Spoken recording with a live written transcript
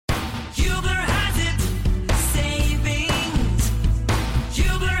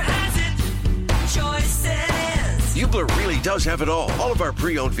does have it all. All of our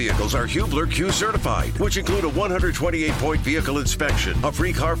pre-owned vehicles are Hubler Q certified, which include a 128-point vehicle inspection, a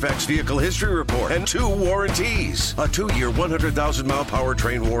free Carfax vehicle history report, and 2 warranties. A 2-year 100,000-mile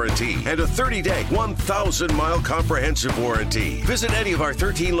powertrain warranty and a 30-day 1,000-mile comprehensive warranty. Visit any of our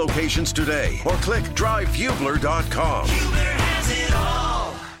 13 locations today or click drivehubler.com. Hubler has it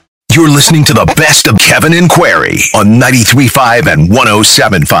all. You're listening to the best of Kevin and Query on 93.5 and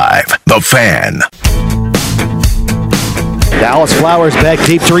 107.5. The Fan. Dallas Flowers back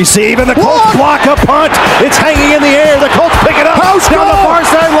deep to receive, and the Colts block a punt. It's hanging in the air. The Colts pick it up. Down the far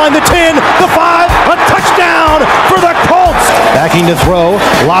sideline, the 10, the 5, a touchdown for the Colts. Backing to throw,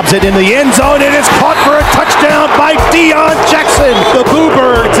 lobs it in the end zone. It is caught for a touchdown by Deion Jackson. The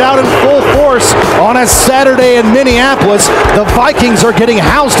Bluebirds out in full force on a Saturday in Minneapolis. The Vikings are getting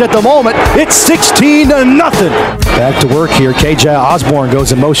housed at the moment. It's 16-0. Back to work here. KJ Osborne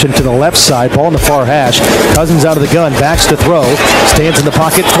goes in motion to the left side. Ball in the far hash. Cousins out of the gun. Backs to throw. Stands in the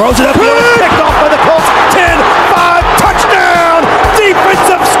pocket. Throws it up. Picked off by the Colts. 10-5. Touchdown.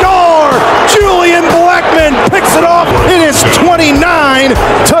 Defensive score. Julian Blackmon picks it off. It is 29-0.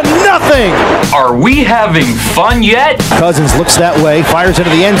 Are we having fun yet? Cousins looks that way. Fires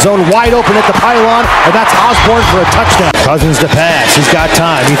into the end zone. Wide open at the pylon. And that's Osborne for a touchdown. Cousins to pass. He's got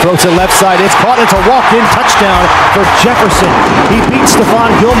time. He throws it left side. It's caught. It's a walk-in touchdown for Jefferson. He beats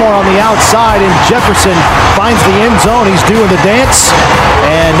Stephon Gilmore on the outside, and Jefferson finds the end zone. He's doing the dance.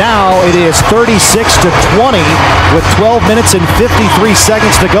 And now it is 36-20 with 12 minutes and 53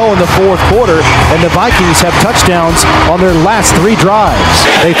 seconds to go in the fourth quarter. And the Vikings have touchdowns on their last 3 drives.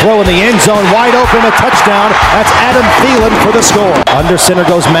 They throw in the end zone. Wide open. A touchdown. That's Adam Thielen for the score. Under center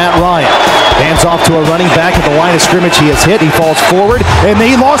goes Matt Ryan. Hands off to a running back at the line of scrimmage. He is hit. He falls forward, and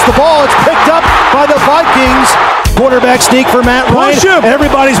he lost the ball. It's picked up by the Vikings. Quarterback sneak for Matt Ryan.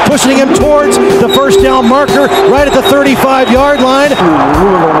 Everybody's pushing him towards the first down marker right at the 35-yard line. We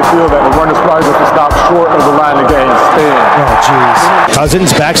were going to feel that the runner's probably going to stop short of the line of game. Oh, jeez.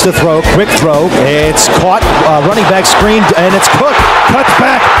 Cousins backs to throw. Quick throw. It's caught. Running back screened, and it's Cook. Cuts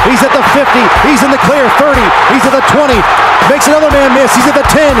back. He's at the 50. He's in the clear. 30. He's at the 20. Makes another man miss. He's at the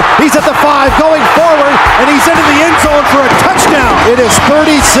 10. He's at the 5. Going forward, and he's into the end zone for a touchdown. It is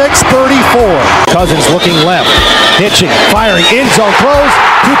 36-34. Cousins looking left. Hitching, firing, end zone throws.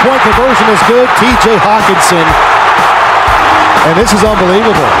 2-point conversion is good. TJ Hawkinson. And this is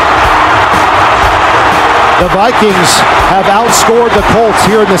unbelievable. The Vikings have outscored the Colts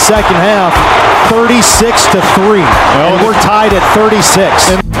here in the second half, 36-3. And we're tied at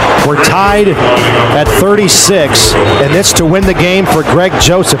 36. We're tied at 36, and this to win the game for Greg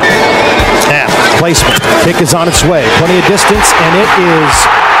Joseph. Placement. Kick is on its way. Plenty of distance, and it is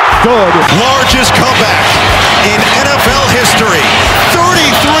good. Largest comeback in NFL history.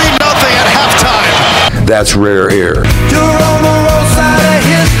 33-0 at halftime. That's rare air. You're on the wrong side of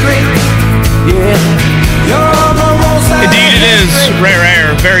history. Yeah. You're on the wrong side. Indeed, it is rare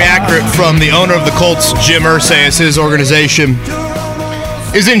air. Very accurate from the owner of the Colts, Jim Irsay, as his organization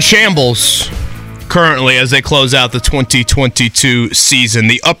is in shambles currently as they close out the 2022 season.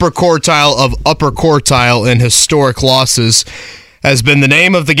 The upper quartile of upper quartile in historic losses has been the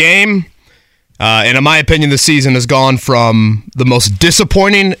name of the game. And in my opinion, the season has gone from the most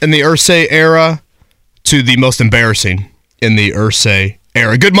disappointing in the Irsay era to the most embarrassing in the Irsay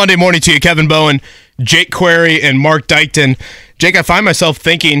era. Good Monday morning to you, Kevin Bowen, Jake Query, and Mark Dykton. Jake, I find myself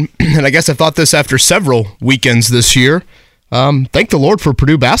thinking, and I guess I thought this after several weekends this year, thank the Lord for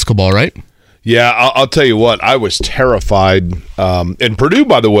Purdue basketball, right? Yeah, I'll tell you what, I was terrified. And Purdue,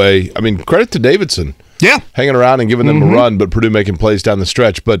 by the way, I mean, credit to Davidson. Yeah. Hanging around and giving them a run, but Purdue making plays down the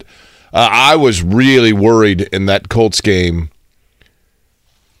stretch. But I was really worried in that Colts game.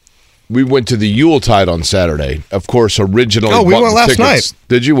 We went to the Yuletide on Saturday. Of course, originally. Oh, we went last night.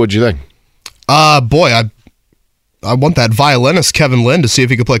 Did you? What'd you think? Boy, I want that violinist Kevin Lynn to see if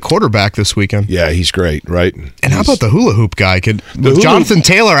he could play quarterback this weekend. Yeah, he's great, right? And how about the hula hoop guy? With Jonathan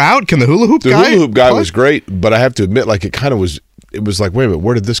Taylor out, can the hula hoop guy? The hula hoop guy was great, but I have to admit, like it was like, wait a minute,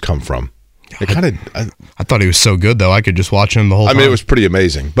 where did this come from? It kind of. I thought he was so good though. I could just watch him the whole time. I mean, it was pretty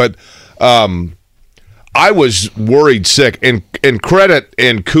amazing, but I was worried sick. And credit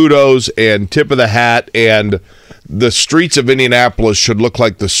and kudos and tip of the hat, and the streets of Indianapolis should look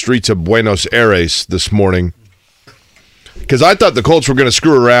like the streets of Buenos Aires this morning. Because I thought the Colts were going to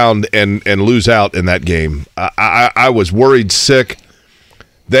screw around and lose out in that game. I was worried sick.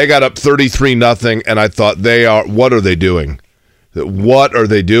 They got up 33-0, and I thought, what are they doing? What are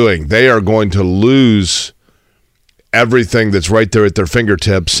they doing? They are going to lose everything that's right there at their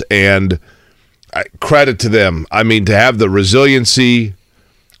fingertips, and credit to them. I mean, to have the resiliency,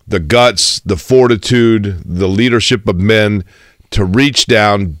 the guts, the fortitude, the leadership of men to reach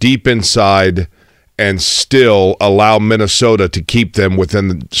down deep inside and still allow Minnesota to keep them within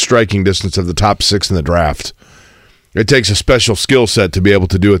the striking distance of the top 6 in the draft. It takes a special skill set to be able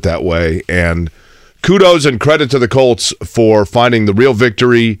to do it that way, and kudos and credit to the Colts for finding the real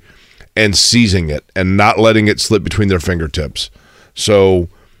victory and seizing it and not letting it slip between their fingertips. So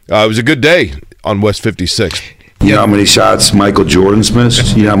it was a good day on West 56. You know how many shots Michael Jordan's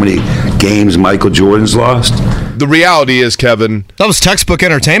missed? You know how many games Michael Jordan's lost? The reality is, Kevin... That was textbook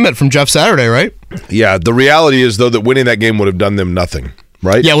entertainment from Jeff Saturday, right? Yeah, the reality is, though, that winning that game would have done them nothing,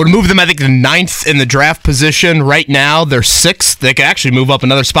 right? Yeah, it would have moved them, I think, to 9th in the draft position. Right now, they're 6th. They could actually move up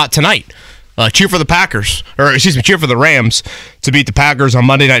another spot tonight. Cheer for the Packers, cheer for the Rams to beat the Packers on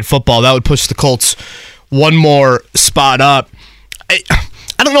Monday Night Football. That would push the Colts one more spot up.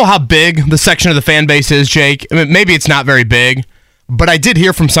 I don't know how big the section of the fan base is, Jake. I mean, maybe it's not very big, but I did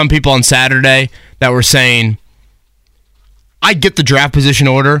hear from some people on Saturday that were saying, I get the draft position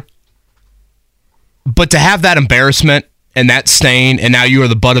order, but to have that embarrassment and that stain, and now you are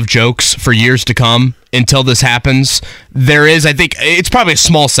the butt of jokes for years to come until this happens, there is, I think, it's probably a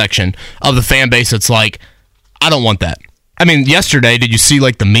small section of the fan base that's like, I don't want that. I mean, yesterday, did you see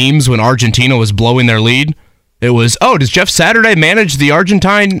like the memes when Argentina was blowing their lead? It was, does Jeff Saturday manage the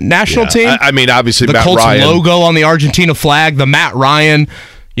Argentine national team? I mean, obviously, the Matt Colts Ryan. logo on the Argentina flag, the Matt Ryan,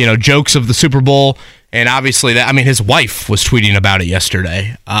 jokes of the Super Bowl, and obviously that. I mean, his wife was tweeting about it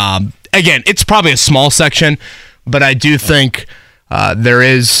yesterday. Again, it's probably a small section, but I do think there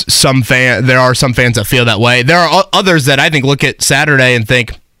are some fans that feel that way. There are others that I think look at Saturday and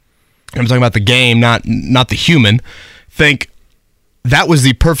think, I'm talking about the game, not the human, think that was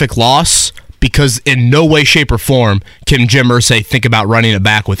the perfect loss. Because in no way, shape, or form can Jim Irsay think about running it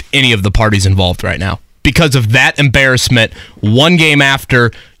back with any of the parties involved right now. Because of that embarrassment, one game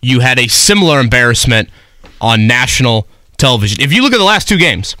after, you had a similar embarrassment on national television. If you look at the last 2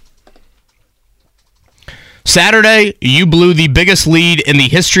 games, Saturday, you blew the biggest lead in the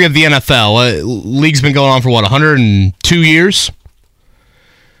history of the NFL. League's been going on for, 102 years?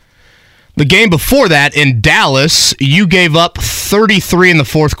 The game before that, in Dallas, you gave up 33 in the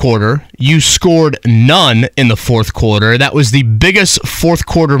fourth quarter. You scored none in the fourth quarter. That was the biggest fourth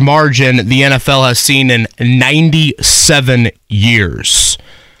quarter margin the NFL has seen in 97 years.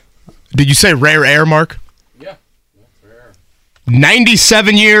 Did you say rare air, Mark? Yeah, rare.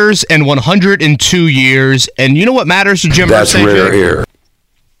 97 years and 102 years. And you know what matters to Jim Irsay? That's rare air.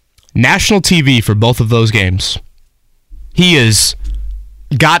 National TV for both of those games. He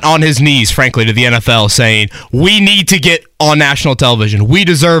got on his knees, frankly, to the NFL saying, we need to get on national television. We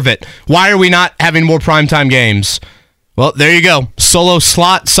deserve it. Why are we not having more primetime games? Well, there you go. Solo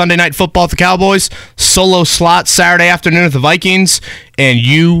slot Sunday Night Football at the Cowboys, solo slot Saturday afternoon at the Vikings, and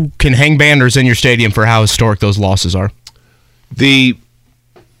you can hang banners in your stadium for how historic those losses are. The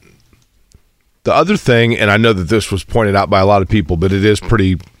other thing, and I know that this was pointed out by a lot of people, but it is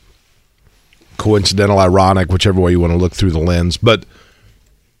pretty coincidental, ironic, whichever way you want to look through the lens, but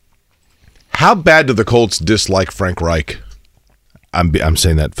how bad do the Colts dislike Frank Reich? I'm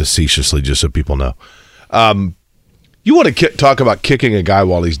saying that facetiously just so people know. You want to talk about kicking a guy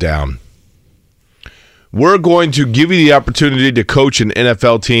while he's down. We're going to give you the opportunity to coach an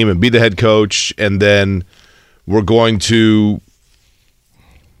NFL team and be the head coach, and then we're going to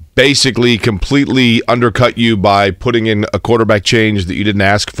basically completely undercut you by putting in a quarterback change that you didn't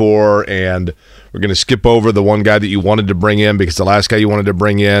ask for, and we're going to skip over the one guy that you wanted to bring in because the last guy you wanted to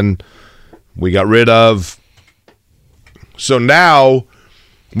bring in we got rid of. So now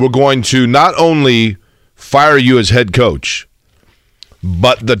we're going to not only fire you as head coach,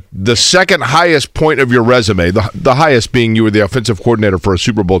 but the second highest point of your resume, the highest being you were the offensive coordinator for a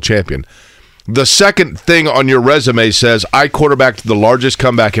Super Bowl champion. The second thing on your resume says, I quarterbacked the largest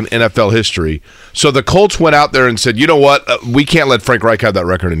comeback in NFL history. So the Colts went out there and said, you know what? We can't let Frank Reich have that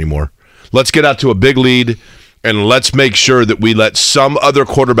record anymore. Let's get out to a big lead. And let's make sure that we let some other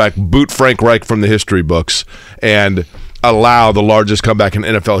quarterback boot Frank Reich from the history books and allow the largest comeback in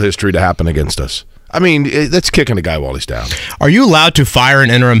NFL history to happen against us. I mean, that's kicking a guy while he's down. Are you allowed to fire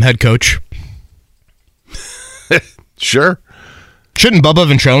an interim head coach? Sure. Shouldn't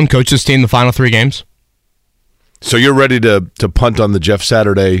Bubba Ventrone coach this team the final 3 games? So you're ready to punt on the Jeff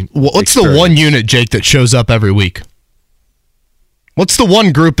Saturday What's the one unit, Jake, that shows up every week? What's the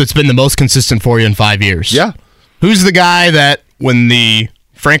one group that's been the most consistent for you in 5 years? Yeah. Who's the guy that, when the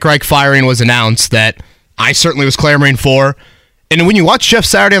Frank Reich firing was announced, that I certainly was clamoring for? And when you watch Jeff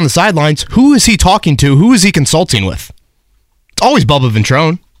Saturday on the sidelines, who is he talking to? Who is he consulting with? It's always Bubba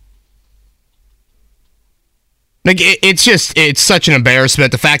Ventrone. Like it's such an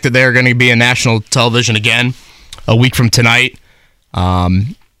embarrassment. The fact that they're going to be on national television again a week from tonight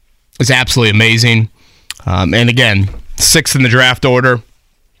is absolutely amazing. And again, 6th in the draft order.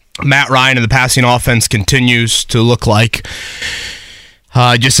 Matt Ryan and the passing offense continues to look like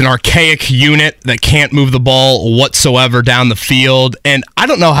just an archaic unit that can't move the ball whatsoever down the field. And I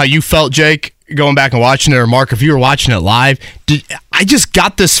don't know how you felt, Jake, going back and watching it, or Mark, if you were watching it live. I just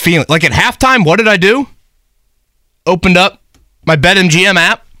got this feeling. Like at halftime, what did I do? Opened up my BetMGM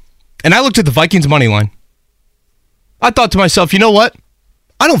app, and I looked at the Vikings money line. I thought to myself, you know what?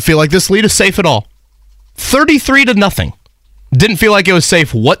 I don't feel like this lead is safe at all. 33-0. Didn't feel like it was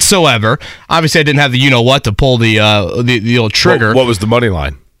safe whatsoever. Obviously, I didn't have the you-know-what to pull the old trigger. What was the money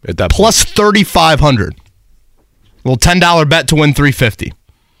line at that point? Plus 3,500. Little $10 bet to win $350.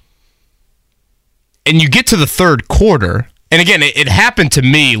 And you get to the third quarter, and again, it happened to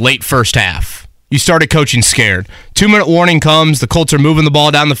me late first half. You started coaching scared. 2-minute warning comes. The Colts are moving the ball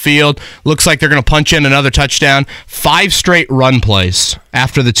down the field. Looks like they're going to punch in another touchdown. 5 straight run plays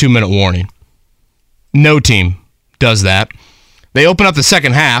after the 2-minute warning. No team does that. They open up the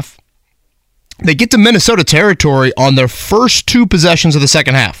second half. They get to Minnesota territory on their first 2 possessions of the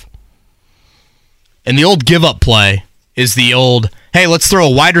second half. And the old give-up play is the old, hey, let's throw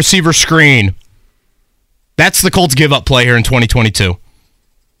a wide receiver screen. That's the Colts give-up play here in 2022.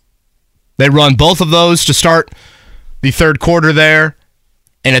 They run both of those to start the third quarter there.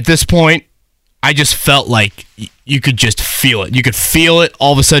 And at this point, I just felt like you could just feel it. You could feel it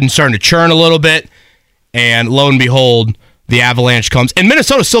all of a sudden starting to churn a little bit. And lo and behold, the avalanche comes. And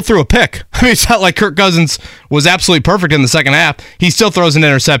Minnesota still threw a pick. I mean, it's not like Kirk Cousins was absolutely perfect in the second half. He still throws an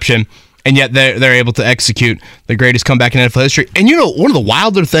interception, and yet they're able to execute the greatest comeback in NFL history. And you know, one of the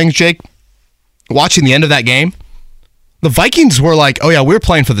wilder things, Jake, watching the end of that game, the Vikings were like, oh yeah, we were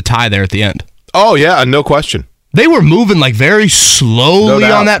playing for the tie there at the end. Oh yeah, no question. They were moving like very slowly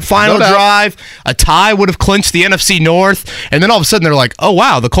on that final drive. A tie would have clinched the NFC North. And then all of a sudden they're like, oh,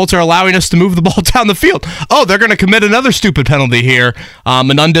 wow, the Colts are allowing us to move the ball down the field. Oh, they're going to commit another stupid penalty here,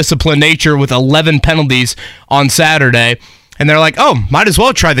 an undisciplined nature with 11 penalties on Saturday. And they're like, oh, might as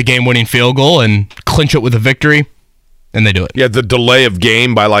well try the game-winning field goal and clinch it with a victory. And they do it. Yeah, the delay of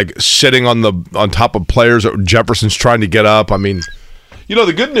game by like sitting on top of players. Jefferson's trying to get up. I mean, you know,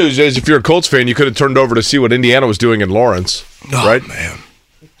 the good news is if you're a Colts fan, you could have turned over to see what Indiana was doing in Lawrence, right? Man.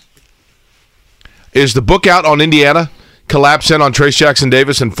 Is the book out on Indiana? Collapse in on Trace Jackson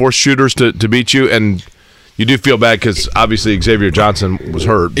Davis and force shooters to beat you? And you do feel bad because obviously Xavier Johnson was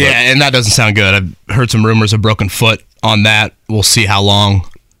hurt. Yeah, and that doesn't sound good. I've heard some rumors of broken foot on that. We'll see how long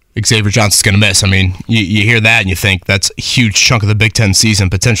Xavier Johnson's going to miss. I mean, you hear that and you think that's a huge chunk of the Big Ten season,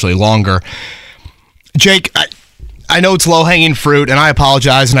 potentially longer. Jake, I know it's low-hanging fruit, and I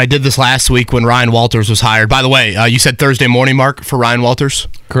apologize, and I did this last week when Ryan Walters was hired. By the way, you said Thursday morning, Mark, for Ryan Walters?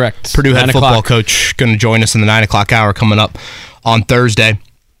 Correct. Purdue head football coach, going to join us in the 9 o'clock hour coming up on Thursday.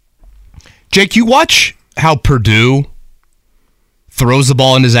 Jake, you watch how Purdue throws the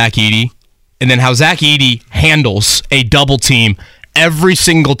ball into Zach Edey, and then how Zach Edey handles a double team every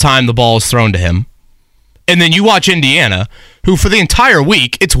single time the ball is thrown to him. And then you watch Indiana, who for the entire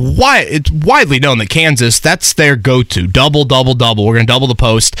week, it's widely known that Kansas, that's their go-to. Double, double, double. We're going to double the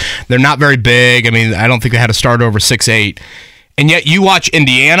post. They're not very big. I mean, I don't think they had to start over 6'8". And yet you watch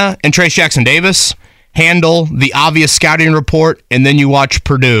Indiana and Trace Jackson Davis handle the obvious scouting report, and then you watch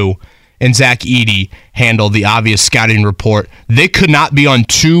Purdue and Zach Edey handle the obvious scouting report. They could not be on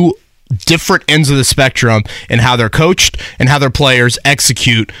two different ends of the spectrum in how they're coached and how their players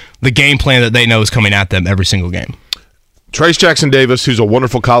execute the game plan that they know is coming at them every single game. Trace Jackson Davis, who's a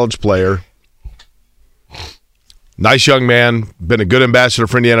wonderful college player, nice young man, been a good ambassador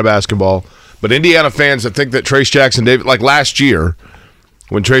for Indiana basketball, but Indiana fans that think that Trace Jackson Davis, like last year,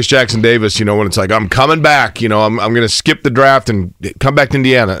 when Trace Jackson Davis, you know, when it's like, I'm coming back, you know, I'm going to skip the draft and come back to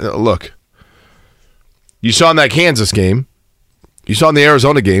Indiana. Look, you saw in that Kansas game, you saw in the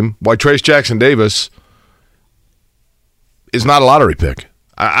Arizona game why Trace Jackson Davis is not a lottery pick.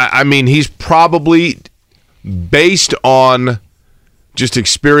 I mean, he's probably, based on just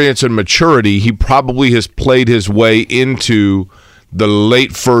experience and maturity, he probably has played his way into the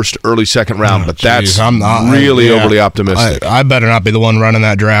late first, early second round. But that's really overly optimistic. I better not be the one running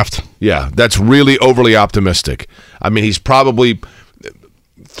that draft. Yeah, that's really overly optimistic. I mean, he's probably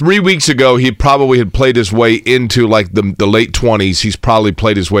 3 weeks ago, he probably had played his way into like the late 20s. He's probably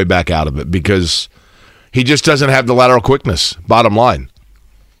played his way back out of it because he just doesn't have the lateral quickness, bottom line.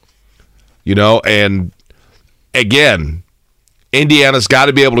 You know, and again, Indiana's got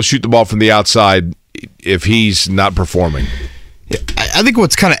to be able to shoot the ball from the outside if he's not performing. I think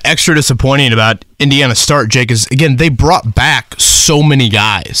what's kind of extra disappointing about Indiana's start, Jake, is, again, they brought back so many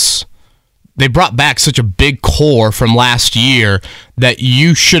guys. They brought back such a big core from last year that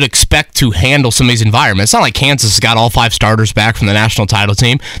you should expect to handle some of these environments. It's not like Kansas got all 5 starters back from the national title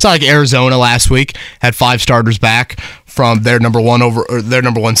team. It's not like Arizona last week had 5 starters back from their number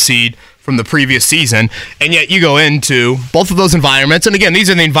one seed from the previous season. And yet you go into both of those environments. And again, these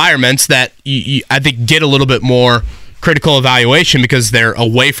are the environments that you I think get a little bit more critical evaluation because they're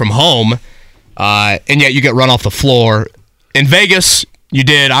away from home. And yet you get run off the floor. In Vegas, you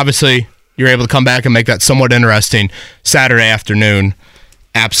did, obviously, you're able to come back and make that somewhat interesting. Saturday afternoon,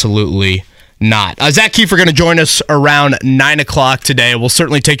 absolutely not. Zach Kiefer going to join us around 9 o'clock today. We'll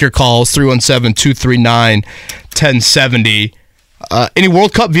certainly take your calls, 317-239-1070. Any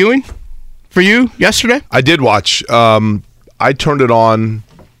World Cup viewing for you yesterday? I did watch. I turned it on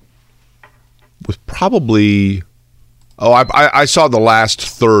with probably... I saw the last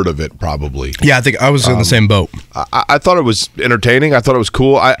third of it, probably. Yeah, I think I was in the same boat. I thought it was entertaining. I thought it was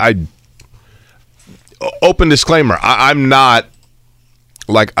cool. Open disclaimer, I'm not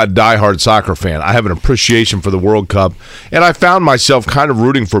like a diehard soccer fan. I have an appreciation for the World Cup, and I found myself kind of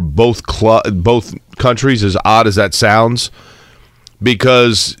rooting for both countries, as odd as that sounds,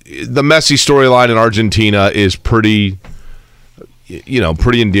 because the Messi storyline in Argentina is pretty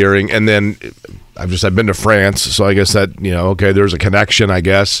endearing. And then I've been to France, so I guess that, okay, there's a connection, I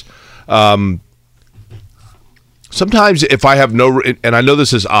guess. Sometimes if I have no, and I know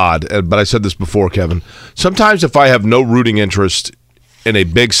this is odd, but I said this before, Kevin, sometimes if I have no rooting interest in a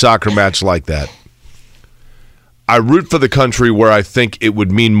big soccer match like that, I root for the country where I think it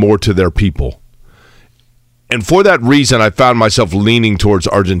would mean more to their people. And for that reason, I found myself leaning towards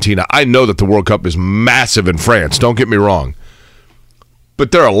Argentina. I know that the World Cup is massive in France, don't get me wrong.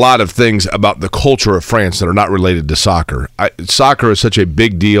 But there are a lot of things about the culture of France that are not related to soccer. Soccer is such a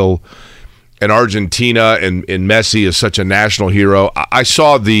big deal. And Argentina and Messi is such a national hero. I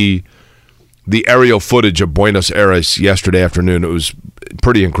saw the aerial footage of Buenos Aires yesterday afternoon. It was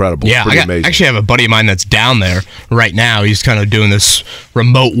pretty incredible. Yeah, amazing. Actually have a buddy of mine that's down there right now. He's kind of doing this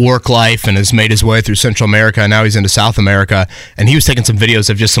remote work life and has made his way through Central America. Now he's into South America. And he was taking some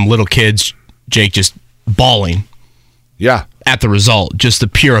videos of just some little kids, Jake, just bawling. Yeah. At the result, just the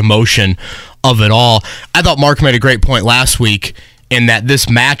pure emotion of it all. I thought Mark made a great point last week in that this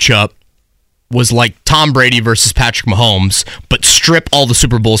matchup was like Tom Brady versus Patrick Mahomes, but strip all the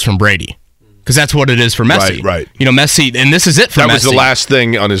Super Bowls from Brady. Because that's what it is for Messi. Right. Messi, and this is it for Messi. That was the last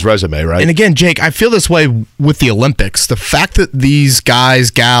thing on his resume, right? And again, Jake, I feel this way with the Olympics. The fact that these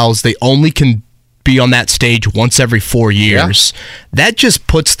guys, gals, they only can be on that stage once every 4 years, that just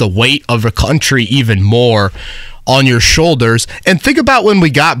puts the weight of a country even more on your shoulders. And think about when we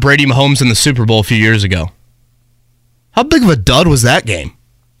got Brady Mahomes in the Super Bowl a few years ago. How big of a dud was that game?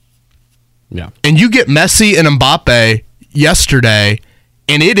 Yeah. And you get Messi and Mbappe yesterday,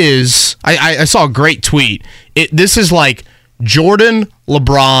 and it is, I saw a great tweet. This is like Jordan,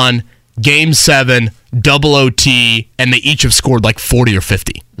 LeBron, Game 7, double OT, and they each have scored like 40 or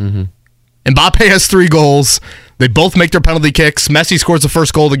 50. Mm-hmm. Mbappe has 3 goals. They both make their penalty kicks. Messi scores the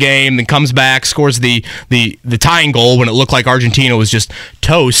first goal of the game, then comes back, scores the tying goal when it looked like Argentina was just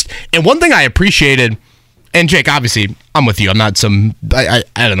toast. And one thing I appreciated, and Jake, obviously, I'm with you. I'm not I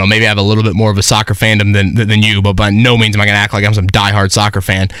don't know, maybe I have a little bit more of a soccer fandom than you, but by no means am I going to act like I'm some diehard soccer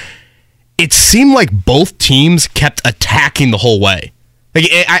fan. It seemed like both teams kept attacking the whole way. Like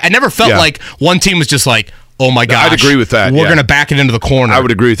I never felt like one team was just like, oh my gosh, I'd agree with that. We're going to back it into the corner. I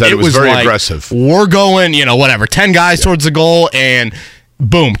would agree with that. It was very like, aggressive. We're going, 10 guys towards the goal, and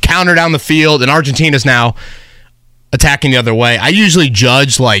boom, counter down the field, and Argentina's now attacking the other way. I usually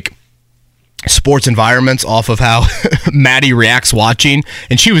judge like sports environments off of how Maddie reacts watching,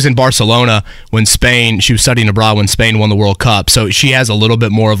 and she was in Barcelona when she was studying abroad when Spain won the World Cup, so she has a little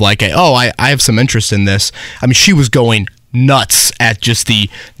bit more of like I have some interest in this. I mean, she was going nuts at just the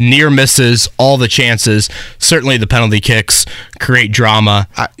near misses, all the chances, certainly the penalty kicks create drama.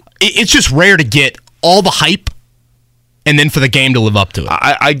 It's just rare to get all the hype and then for the game to live up to it.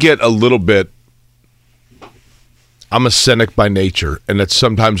 I get a little bit, I'm a cynic by nature, and it's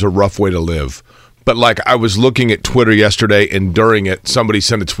sometimes a rough way to live. But like I was looking at Twitter yesterday, and during it, somebody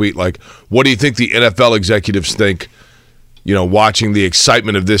sent a tweet like, what do you think the NFL executives think, watching the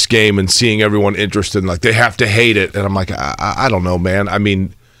excitement of this game and seeing everyone interested, and like they have to hate it. And I'm like, I don't know, man. I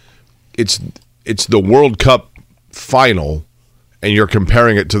mean, it's the World Cup final, and you're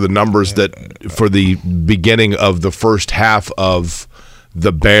comparing it to the numbers that for the beginning of the first half of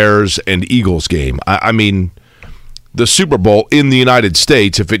the Bears and Eagles game. I mean, the Super Bowl in the United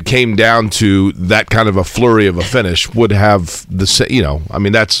States, if it came down to that kind of a flurry of a finish, would have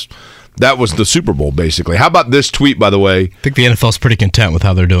that was the Super Bowl, basically. How about this tweet, by the way? I think the NFL's pretty content with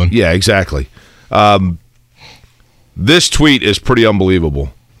how they're doing. Yeah, exactly. This tweet is pretty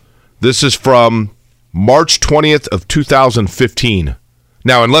unbelievable. This is from March 20th of 2015.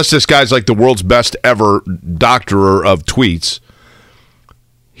 Now, unless this guy's like the world's best ever doctorer of tweets,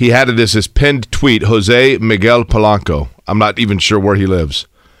 he had it as his pinned tweet, Jose Miguel Polanco. I'm not even sure where he lives.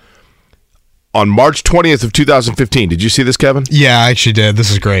 On March 20th of 2015, did you see this, Kevin? Yeah, I actually did.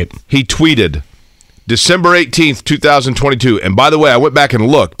 This is great. He tweeted, December 18th, 2022. And by the way, I went back and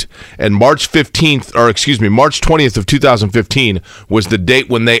looked, and March 20th of 2015 was the date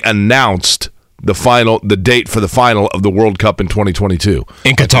when they announced the date for the final of the World Cup in 2022.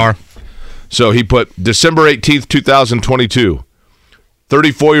 In Qatar. So he put December 18th, 2022.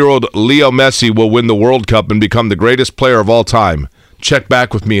 34-year-old Leo Messi will win the World Cup and become the greatest player of all time. Check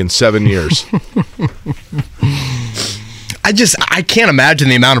back with me in 7 years. I can't imagine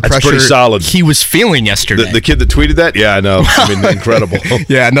the amount of pressure pretty solid. he was feeling yesterday. The kid that tweeted that? Yeah, I know. I mean, incredible.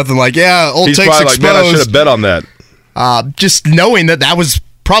 Yeah, nothing like, old He's takes probably exposed. like, man, I should have bet on that. Just knowing that was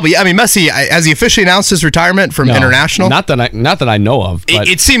probably, I mean, Messi, has he officially announced his retirement from international? Not that I know of. But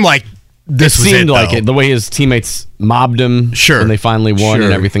it seemed like this was seemed it, like it. The way his teammates mobbed him when they finally won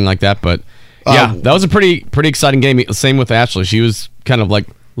and everything like that. But yeah, that was a pretty exciting game. Same with Ashley. She was kind of like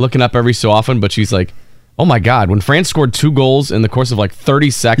looking up every so often, but she's like, oh my God, when France scored 2 goals in the course of like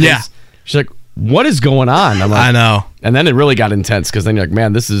 30 seconds, she's like, what is going on? I'm like, I know. And then it really got intense because then you're like,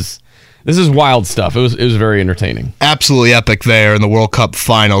 man, this is wild stuff. It was very entertaining. Absolutely epic there in the World Cup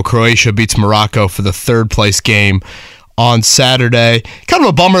final. Croatia beats Morocco for the third-place game on Saturday. Kind of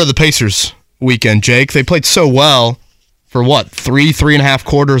a bummer of the Pacers weekend, Jake. They played so well for, 3.5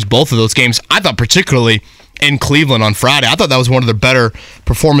 quarters, both of those games. I thought particularly in Cleveland on Friday. I thought that was one of their better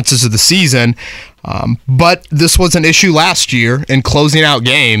performances of the season. But this was an issue last year in closing out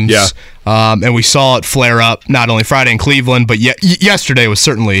games. Yeah. And we saw it flare up not only Friday in Cleveland, but yesterday was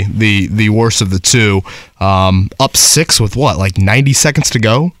certainly the worst of the two. Up 6 with 90 seconds to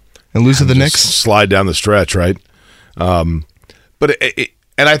go and lose to the Knicks? Slide down the stretch, right? And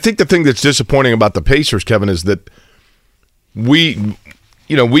I think the thing that's disappointing about the Pacers, Kevin, is that we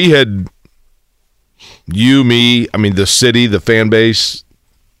had the city, the fan base,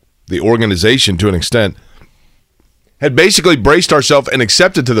 the organization to an extent, had basically braced ourselves and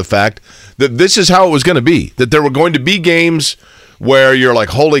accepted to the fact that this is how it was going to be, that there were going to be games where you're like,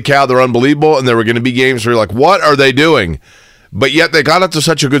 holy cow, they're unbelievable, and there were going to be games where you're like, what are they doing? But yet they got up to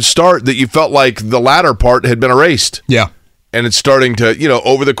such a good start that you felt like the latter part had been erased. Yeah. And it's starting to,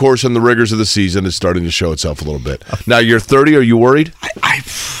 over the course and the rigors of the season, it's starting to show itself a little bit. Now, you're 30. Are you worried?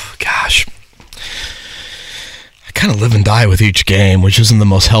 Gosh. I kind of live and die with each game, which isn't the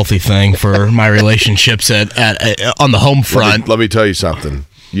most healthy thing for my relationships on the home front. Let me tell you something.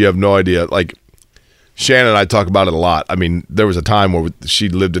 You have no idea. Like, Shannon and I talk about it a lot. I mean, there was a time where she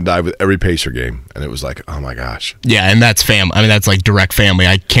lived and died with every Pacer game, and it was like, oh my gosh. Yeah, and that's family. I mean, that's like direct family.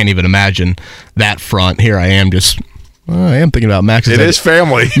 I can't even imagine that front. Here I am just... I am thinking about Max's. It is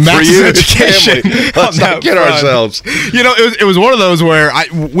family. Max's for you, education. It's family. Let's not kid ourselves. It was one of those where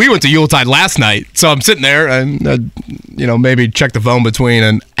we went to Yuletide last night, so I'm sitting there and maybe check the phone between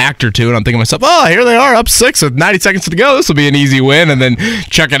an act or two, and I'm thinking to myself, oh, here they are, up 6 with 90 seconds to go. This will be an easy win. And then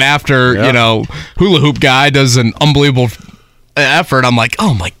check it after, hula hoop guy does an unbelievable effort. I'm like,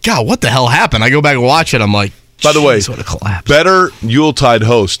 oh my God, what the hell happened? I go back and watch it. I'm like, by the way, what a collapse. Better Yuletide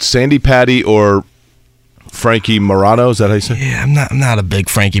host, Sandy Patty or Frankie Morano, is that how you say? Yeah, I'm not a big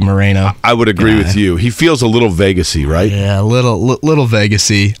Frankie Moreno. I would agree with you. He feels a little Vegas-y, right? Yeah, a little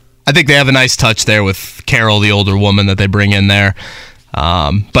Vegas-y. I think they have a nice touch there with Carol, the older woman that they bring in there.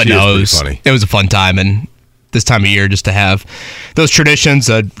 But no, it was a fun time, and this time of year, just to have those traditions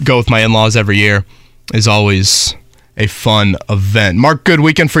that go with my in-laws every year is always a fun event. Mark, good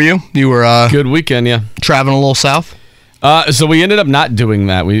weekend for you. You were good weekend, yeah. Traveling a little south. So we ended up not doing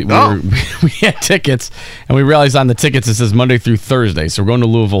that. We had tickets, and we realized on the tickets it says Monday through Thursday. So we're going to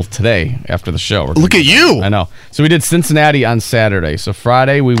Louisville today after the show. Look at you! I know. So we did Cincinnati on Saturday. So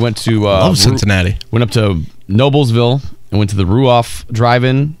Friday we went to love Cincinnati. Went up to Noblesville and went to the Ruoff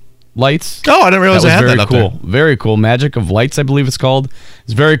Drive-In Lights. Oh, I didn't realize they had that up cool. there. Very cool. Magic of Lights, I believe it's called.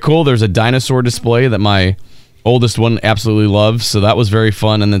 It's very cool. There's a dinosaur display that my oldest one absolutely loves. So that was very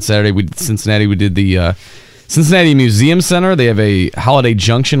fun. And then Saturday we did the Cincinnati Museum Center. They have a Holiday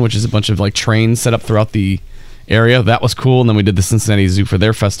Junction, which is a bunch of trains set up throughout the area. That was cool. And then we did the Cincinnati Zoo for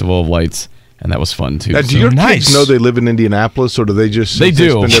their Festival of Lights. and that was fun too. Now, do your kids know they live in Indianapolis, or do they just they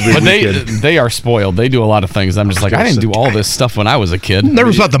do? spend every But they are spoiled. They do a lot of things. I'm just like, I didn't do all this stuff when I was a kid.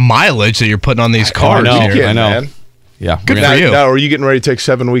 Nervous about the mileage that you're putting on these cars. I know. Man. Yeah, good for you. Now, are you getting ready to take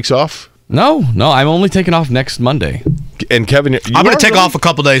 7 weeks off? No, I'm only taking off next Monday. And Kevin, I'm going to take off a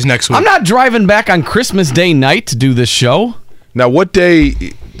couple days next week. I'm not driving back on Christmas Day night to do this show. Now, what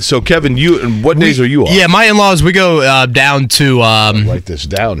day? So, Kevin, what days are you off? Yeah, my in-laws, we go down to write this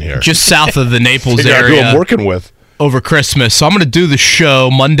down here, just south of the Naples area. Who I'm working with over Christmas. So I'm going to do the show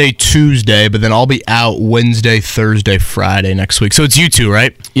Monday, Tuesday, but then I'll be out Wednesday, Thursday, Friday next week. So it's you two,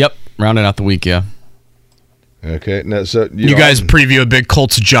 right? Yep, rounding out the week. Yeah. Okay, now, so you guys preview a big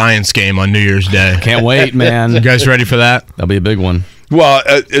Colts-Giants game on New Year's Day. Can't wait, man. You guys ready for that? That'll be a big one. Well,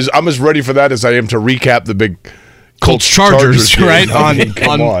 I'm as ready for that as I am to recap the big Colts-Chargers game. right?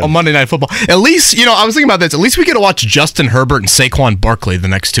 on Monday Night Football. At least, I was thinking about this. At least we get to watch Justin Herbert and Saquon Barkley the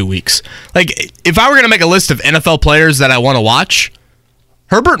next 2 weeks. Like, if I were going to make a list of NFL players that I want to watch,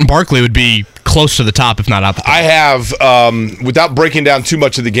 Herbert and Barkley would be close to the top, if not out the top. I have, without breaking down too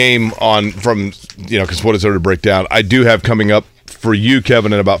much of the game because what is there to break down? I do have coming up for you,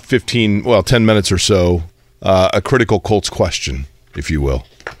 Kevin, in about 10 minutes or so, a critical Colts question, if you will.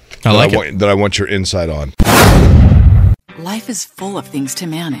 I like it. That I want your insight on. Life is full of things to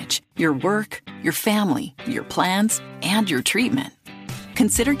manage. Your work, your family, your plans, and your treatment.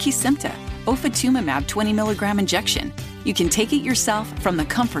 Consider Kesimpta, ofatumumab 20 milligram injection. You can take it yourself from the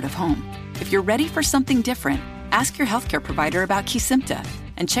comfort of home. If you're ready for something different, ask your healthcare provider about Kesimpta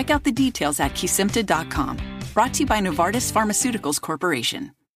and check out the details at Kesimpta.com. Brought to you by Novartis Pharmaceuticals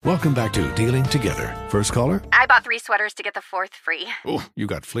Corporation. Welcome back to Dealing Together. First caller? I bought 3 sweaters to get the 4th free. Oh, you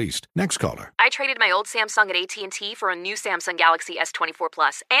got fleeced. Next caller. I traded my old Samsung at AT&T for a new Samsung Galaxy S24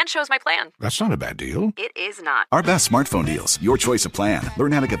 Plus and chose my plan. That's not a bad deal. It is not. Our best smartphone deals. Your choice of plan.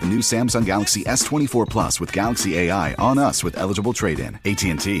 Learn how to get the new Samsung Galaxy S24 Plus with Galaxy AI on us with eligible trade-in.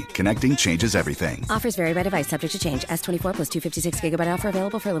 AT&T. Connecting changes everything. Offers vary by device. Subject to change. S24 plus 256 gigabyte offer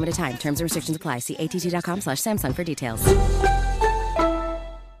available for a limited time. Terms and restrictions apply. See att.com/Samsung for details.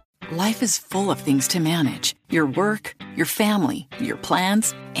 Life is full of things to manage. Your work, your family, your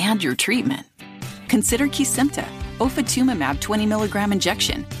plans, and your treatment. Consider Kesimpta, ofatumumab 20 milligram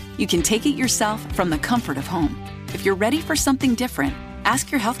injection. You can take it yourself from the comfort of home. If you're ready for something different,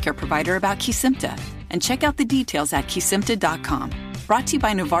 ask your healthcare provider about Kesimpta and check out the details at Kesimpta.com. Brought to you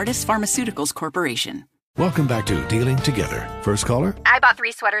by Novartis Pharmaceuticals Corporation. Welcome back to Dealing Together. First caller? I bought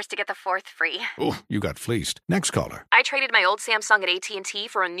 3 sweaters to get the 4th free. Oh, you got fleeced. Next caller. I traded my old Samsung at AT&T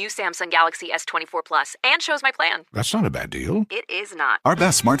for a new Samsung Galaxy S24 Plus and chose my plan. That's not a bad deal. It is not. Our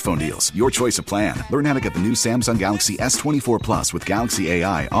best smartphone deals. Your choice of plan. Learn how to get the new Samsung Galaxy S24 Plus with Galaxy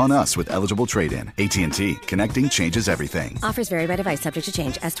AI on us with eligible trade-in. AT&T. Connecting changes everything. Offers vary by device. Subject to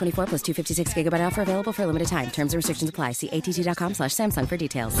change. S24 plus 256 gigabyte offer available for a limited time. Terms and restrictions apply. See att.com/Samsung for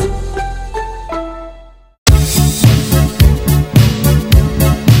details.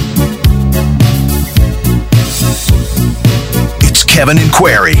 It's Kevin and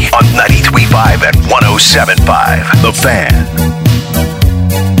Query on 93.5 and 107.5. The Fan.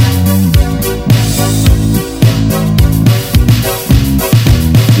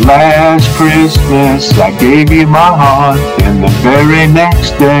 Last Christmas I gave you my heart, and the very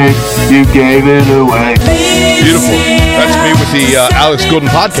next day you gave it away. Beautiful. That's me with the Alex Golden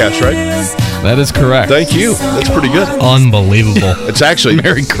podcast, right? That is correct. Thank you. That's pretty good. Unbelievable. It's actually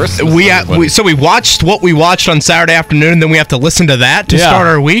Merry Christmas. We watched what we watched on Saturday afternoon, and then we have to listen to that to start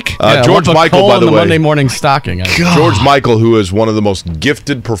our week. George Michael, by the way, Monday morning stocking. George Michael, who is one of the most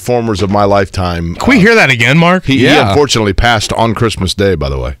gifted performers of my lifetime. Can we hear that again, Mark? He unfortunately passed on Christmas Day. By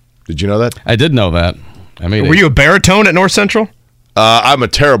the way, did you know that? I did know that. Were you a baritone at North Central? I'm a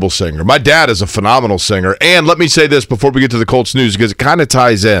terrible singer. My dad is a phenomenal singer. And let me say this before we get to the Colts news, because it kind of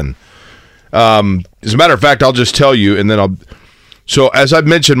ties in. As a matter of fact, I'll just tell you, and then So, as I've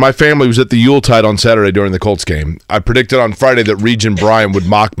mentioned, my family was at the Yuletide on Saturday during the Colts game. I predicted on Friday that Regent Bryan would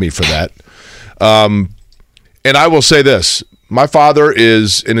mock me for that. And I will say this. My father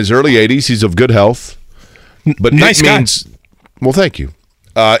is in his early 80s. He's of good health. But nice guy. Well, thank you.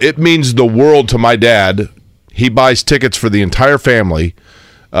 It means the world to my dad. He buys tickets for the entire family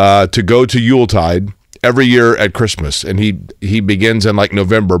to go to Yuletide every year at Christmas. And he begins in like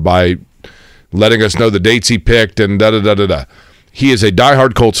November by letting us know the dates he picked and da-da-da-da-da. He is a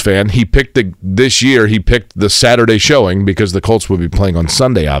diehard Colts fan. He picked this year he picked the Saturday showing because the Colts would be playing on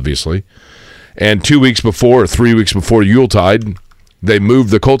Sunday, obviously. And 2 weeks before or 3 weeks before Yuletide, they moved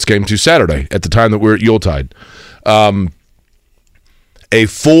the Colts game to Saturday at the time that we're at Yuletide. a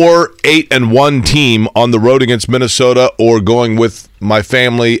 4-8-1 team on the road against Minnesota, or going with my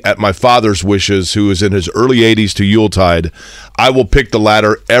family at my father's wishes, who is in his early 80s, to Yuletide, I will pick the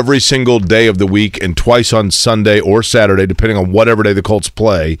latter every single day of the week and twice on Sunday or Saturday, depending on whatever day the Colts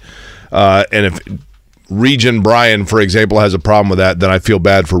play. And if Region Brian, for example, has a problem with that, then I feel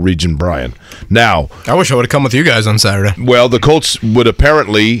bad for Region Brian. Now, I wish I would have come with you guys on Saturday. Well, the Colts would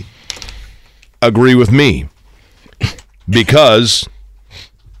apparently agree with me because,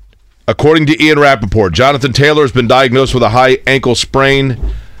 according to Ian Rappaport, Jonathan Taylor has been diagnosed with a high ankle sprain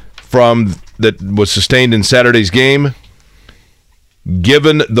that was sustained in Saturday's game.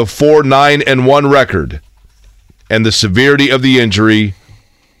 Given the 4-9-1 record and the severity of the injury,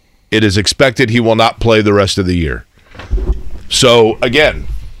 it is expected he will not play the rest of the year. So, again,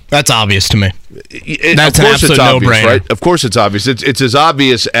 that's obvious to me. That's an absolute no-brainer, right? Of course it's obvious. It's as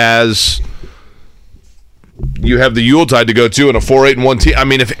obvious as you have the Yuletide to go to and a 4-8-1 team. I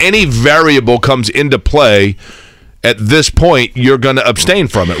mean, if any variable comes into play at this point, you're going to abstain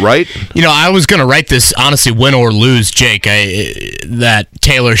from it, right? You know, I was going to write this, honestly, win or lose, Jake, that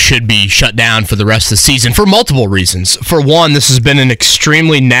Taylor should be shut down for the rest of the season for multiple reasons. For one, this has been an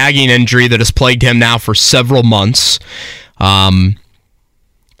extremely nagging injury that has plagued him now for several months. And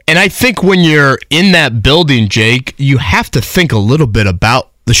I think when you're in that building, Jake, you have to think a little bit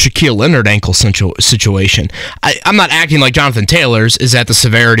about the Shaquille Leonard ankle situation. I'm not acting like Jonathan Taylor's is at the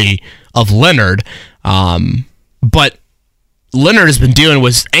severity of Leonard, but Leonard has been dealing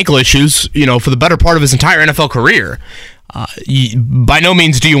with ankle issues, for the better part of his entire NFL career. By no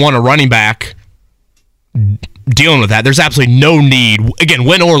means do you want a running back dealing with that. There's absolutely no need, again,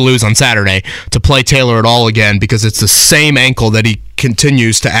 win or lose on Saturday, to play Taylor at all again, because it's the same ankle that he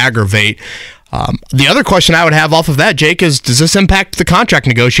continues to aggravate. The other question I would have off of that, Jake, is does this impact the contract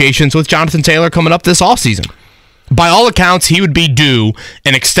negotiations with Jonathan Taylor coming up this offseason? By all accounts, he would be due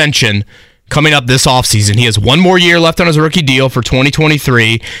an extension coming up this offseason. He has one more year left on his rookie deal for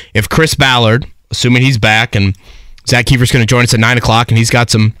 2023. If Chris Ballard, assuming he's back, and Zach Kiefer's going to join us at 9 o'clock, and he's got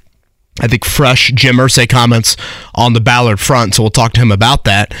some, I think, fresh Jim Irsay comments on the Ballard front, so we'll talk to him about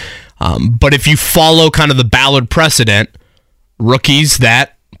that. But if you follow kind of the Ballard precedent, rookies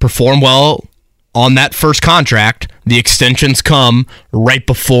that perform well on that first contract, the extensions come right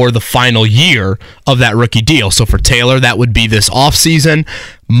before the final year of that rookie deal. So for Taylor, that would be this offseason.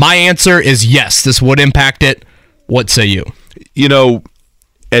 My answer is yes, this would impact it. What say you?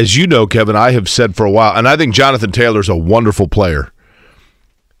 As you know, Kevin, I have said for a while, and I think Jonathan Taylor's a wonderful player,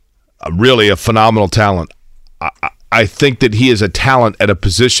 really a phenomenal talent. I think that he is a talent at a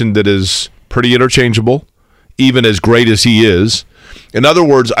position that is pretty interchangeable, even as great as he is. In other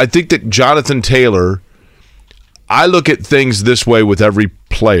words, I think that Jonathan Taylor, I look at things this way with every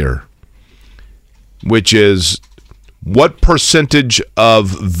player, which is what percentage of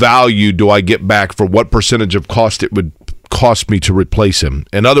value do I get back for what percentage of cost it would cost me to replace him?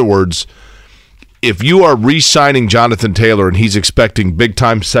 In other words, if you are re-signing Jonathan Taylor and he's expecting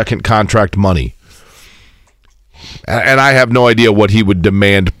big-time second contract money, and I have no idea what he would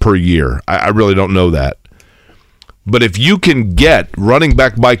demand per year. I really don't know that. But if you can get running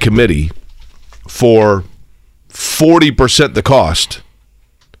back by committee for 40% the cost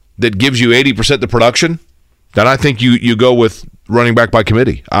that gives you 80% the production, then I think you go with running back by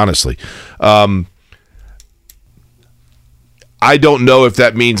committee, honestly. I don't know if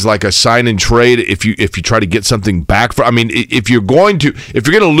that means like a sign and trade if you try to get something back for. I mean, if you're going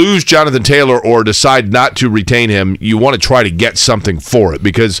to lose Jonathan Taylor or decide not to retain him, you want to try to get something for it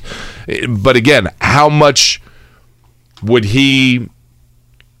but again, how much would he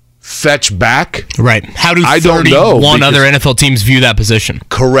fetch back? Right. How do 31 other NFL teams view that position?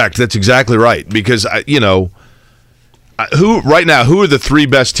 Correct. That's exactly right. Because who are the three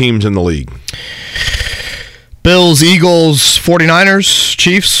best teams in the league? Bills, Eagles, 49ers,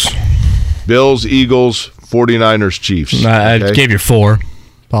 Chiefs. Bills, Eagles, 49ers, Chiefs. I gave you 4.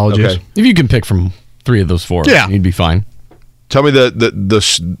 Apologies. Okay. If you can pick from 3 of those 4, you'd be fine. Tell me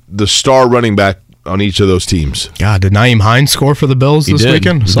the star running back on each of those teams. God, did Nyheim Hines score for the Bills this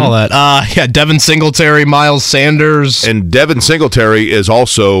weekend? Mm-hmm. Saw that. Devin Singletary, Miles Sanders. And Devin Singletary is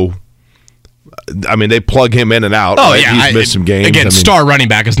also, they plug him in and out. Oh, right? yeah. He's missed some games. Again, star running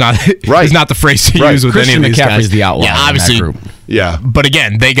back is not is not the phrase to use with Christian any of these McCaffrey's guys. The outlaw obviously. in that group. Yeah. But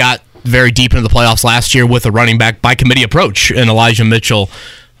again, they got very deep into the playoffs last year with a running back by committee approach and Elijah Mitchell,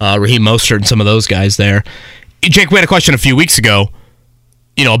 Raheem Mostert, and some of those guys there. Jake, we had a question a few weeks ago,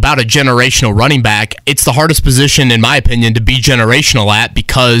 about a generational running back. It's the hardest position, in my opinion, to be generational at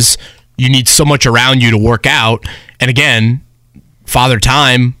because you need so much around you to work out. And again, Father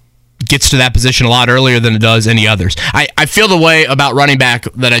Time, gets to that position a lot earlier than it does any others. I feel the way about running back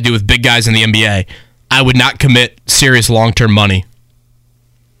that I do with big guys in the NBA. I would not commit serious long-term money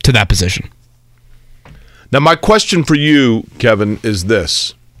to that position. Now, my question for you, Kevin, is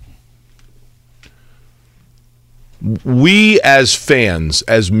this. We as fans,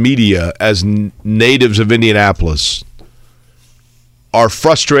 as media, as natives of Indianapolis, are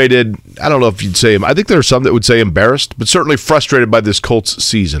frustrated. I don't know if you'd say, I think there are some that would say embarrassed, but certainly frustrated by this Colts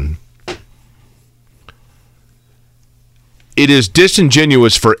season. It is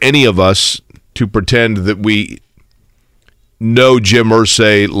disingenuous for any of us to pretend that we know Jim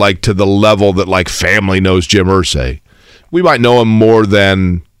Irsay like to the level that like family knows Jim Irsay. We might know him more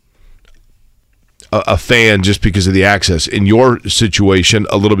than a fan just because of the access. In your situation,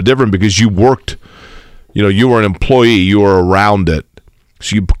 a little bit different because you worked, you were an employee, you were around it.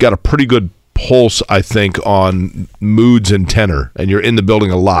 So you've got a pretty good pulse, I think, on moods and tenor, and you're in the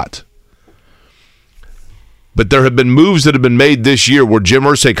building a lot. But there have been moves that have been made this year where Jim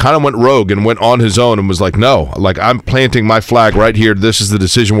Irsay kind of went rogue and went on his own and was like, no, I'm planting my flag right here. This is the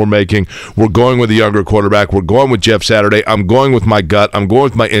decision we're making. We're going with a younger quarterback. We're going with Jeff Saturday. I'm going with my gut. I'm going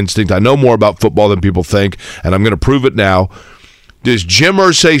with my instinct. I know more about football than people think, and I'm going to prove it now. Does Jim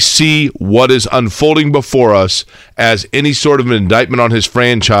Irsay see what is unfolding before us as any sort of an indictment on his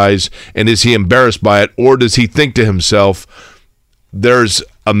franchise, and is he embarrassed by it, or does he think to himself, there's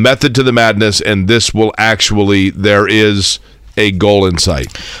a method to the madness, and there is a goal in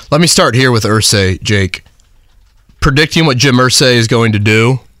sight? Let me start here with Irsay, Jake. Predicting what Jim Irsay is going to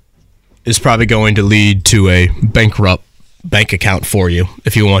do is probably going to lead to a bankrupt bank account for you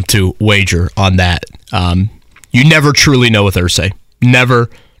if you want to wager on that. You never truly know with Irsay. Never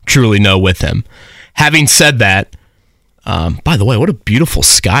truly know with him. Having said that, by the way, what a beautiful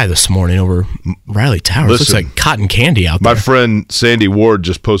sky this morning over Riley Towers. Listen, looks like cotton candy out there. My friend Sandy Ward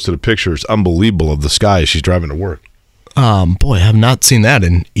just posted a picture. It's unbelievable of the sky as she's driving to work. Boy, I have not seen that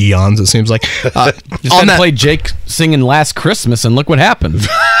in eons, it seems like. Just on that, played Jake singing Last Christmas, and look what happened.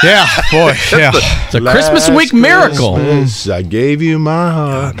 Yeah, boy. Yeah. It's a Christmas week miracle. I gave you my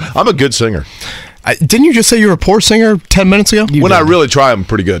heart. I'm a good singer. Didn't you just say you were a poor singer 10 minutes ago? When I really try, I'm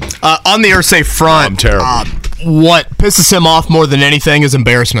pretty good. On the Irsay front, I'm terrible. What pisses him off more than anything is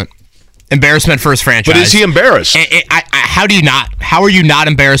embarrassment. Embarrassment for his franchise. But is he embarrassed? How do you not? How are you not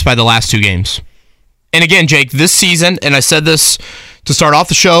embarrassed by the last two games? And again, Jake, this season, and I said this to start off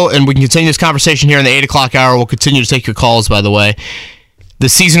the show, and we can continue this conversation here in the 8 o'clock hour. We'll continue to take your calls, by the way. The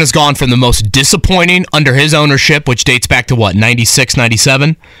season has gone from the most disappointing under his ownership, which dates back to what, 96,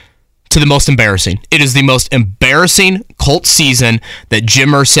 97? To the most embarrassing. It is the most embarrassing Colts season that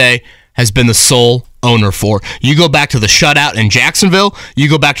Jim Irsay has been the sole owner for. You go back to the shutout in Jacksonville. You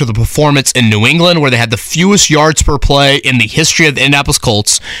go back to the performance in New England where they had the fewest yards per play in the history of the Indianapolis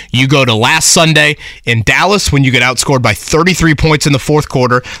Colts. You go to last Sunday in Dallas when you get outscored by 33 points in the fourth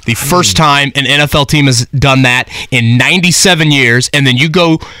quarter. The first time an NFL team has done that in 97 years. And then you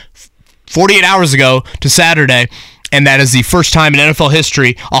go 48 hours ago to Saturday, and that is the first time in NFL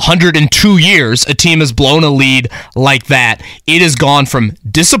history, 102 years, a team has blown a lead like that. It has gone from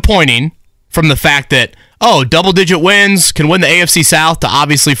disappointing from the fact that, double-digit wins can win the AFC South to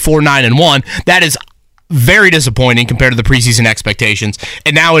obviously 4-9-1. That is very disappointing compared to the preseason expectations.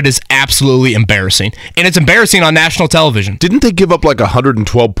 And now it is absolutely embarrassing. And it's embarrassing on national television. Didn't they give up like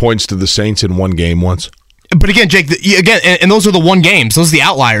 112 points to the Saints in one game once? But again, Jake, and those are the one games. Those are the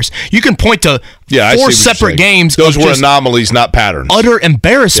outliers. You can point to four separate games. Those were anomalies, not patterns. Utter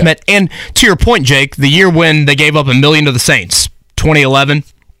embarrassment. Yeah. And to your point, Jake, the year when they gave up $1 million to the Saints, 2011,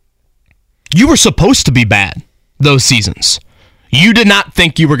 you were supposed to be bad those seasons. You did not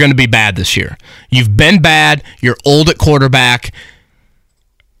think you were going to be bad this year. You've been bad. You're old at quarterback.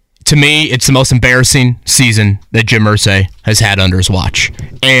 To me, it's the most embarrassing season that Jim Irsay has had under his watch.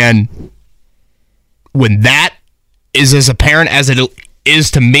 And when that is as apparent as it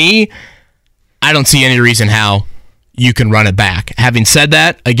is to me, I don't see any reason how you can run it back. Having said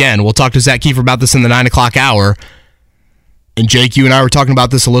that, again, we'll talk to Zach Kiefer about this in the 9 o'clock hour. And Jake, you and I were talking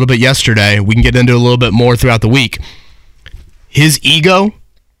about this a little bit yesterday. We can get into it a little bit more throughout the week. His ego,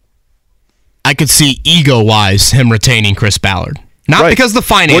 I could see ego-wise him retaining Chris Ballard. Not because of the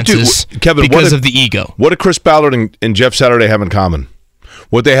finances, Kevin, because of the ego. What do Chris Ballard and Jeff Saturday have in common?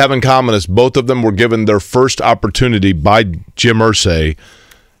 What they have in common is both of them were given their first opportunity by Jim Irsay,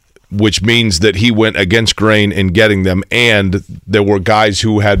 which means that he went against grain in getting them, and there were guys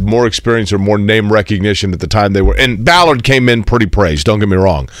who had more experience or more name recognition at the time they were. And Ballard came in pretty praised, don't get me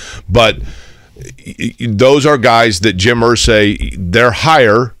wrong. But those are guys that Jim Irsay, their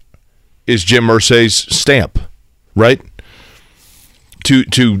hire is Jim Irsay's stamp, right?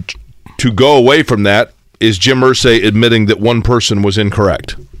 To to go away from that is Jim Irsay admitting that one person was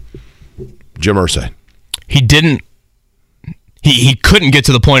incorrect. Jim Irsay. He didn't. He couldn't get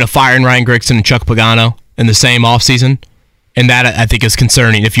to the point of firing Ryan Grigson and Chuck Pagano in the same offseason, and that, I think, is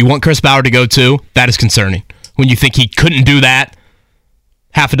concerning. If you want Chris Ballard to go too, that is concerning. When you think he couldn't do that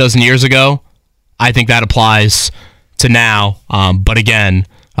half a dozen years ago, I think that applies to now. But again,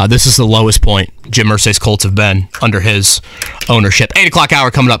 this is the lowest point Jim Irsay's Colts have been under his ownership. 8 o'clock hour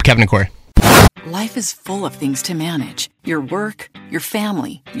coming up. Kevin and Query. Life is full of things to manage. Your work, your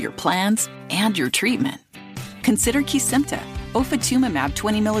family, your plans, and your treatment. Consider Kesimpta, ofatumumab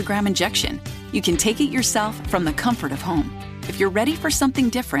 20 milligram injection. You can take it yourself from the comfort of home. If you're ready for something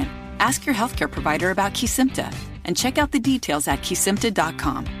different, ask your healthcare provider about Kesimpta and check out the details at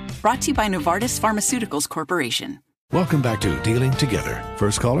kesimpta.com. Brought to you by Novartis Pharmaceuticals Corporation. Welcome back to Dealing Together.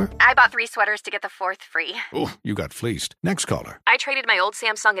 First caller? I bought 3 sweaters to get the 4th free. Oh, you got fleeced. Next caller. I traded my old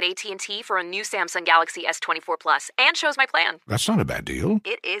Samsung at AT&T for a new Samsung Galaxy S24 Plus and chose my plan. That's not a bad deal.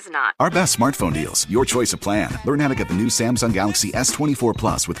 It is not. Our best smartphone deals. Your choice of plan. Learn how to get the new Samsung Galaxy S24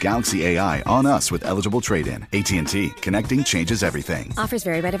 Plus with Galaxy AI on us with eligible trade-in. AT&T. Connecting changes everything. Offers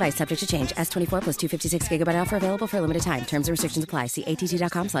vary by device. Subject to change. S24 plus 256 gigabyte offer available for a limited time. Terms and restrictions apply. See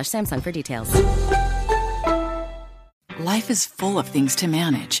att.com/Samsung for details. Life is full of things to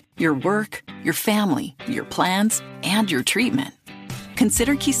manage. Your work, your family, your plans, and your treatment.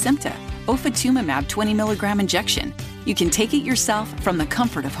 Consider Kesimpta, ofatumumab 20 milligram injection. You can take it yourself from the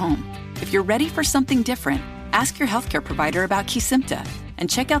comfort of home. If you're ready for something different, ask your healthcare provider about Kesimpta and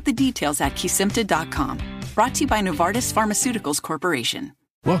check out the details at kesimpta.com. Brought to you by Novartis Pharmaceuticals Corporation.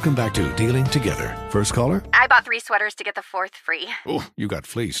 Welcome back to Dealing Together. First caller? I bought 3 sweaters to get the 4th free. Oh, you got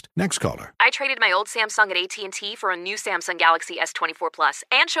fleeced. Next caller. I traded my old Samsung at AT&T for a new Samsung Galaxy S24 Plus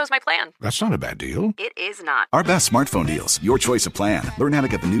and chose my plan. That's not a bad deal. It is not. Our best smartphone deals. Your choice of plan. Learn how to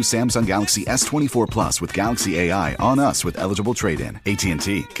get the new Samsung Galaxy S24 Plus with Galaxy AI on us with eligible trade-in.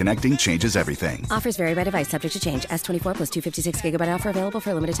 AT&T. Connecting changes everything. Offers vary by device. Subject to change. S24 plus 256 gigabyte offer available for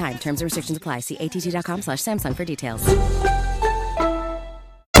a limited time. Terms and restrictions apply. See att.com/Samsung for details.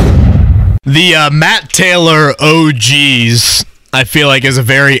 The Matt Taylor OGs, I feel like, is a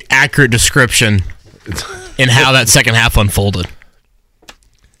very accurate description in how that second half unfolded.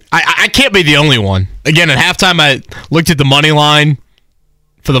 I can't be the only one. Again, at halftime, I looked at the money line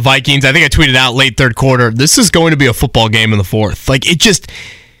for the Vikings. I think I tweeted out late third quarter, this is going to be a football game in the fourth. Like, it just...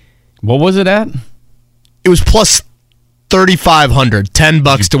 What was it at? It was plus 3,500,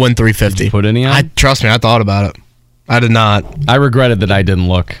 $10 to win 350. Put any on? Trust me, I thought about it. I did not. I regretted that I didn't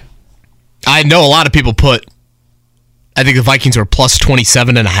look. I know a lot of people put, I think the Vikings were plus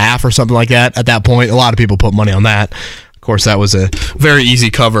 27.5 or something like that at that point. A lot of people put money on that. Of course, that was a very easy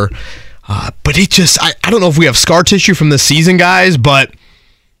cover. But it just, I don't know if we have scar tissue from this season, guys, but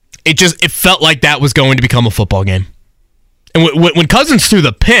it felt like that was going to become a football game. And when Cousins threw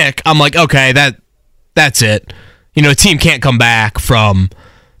the pick, I'm like, okay, that's it. You know, a team can't come back from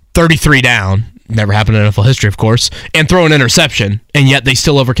 33 down, never happened in NFL history, of course, and throw an interception, and yet they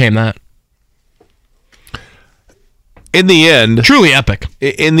still overcame that. In the end... Truly epic.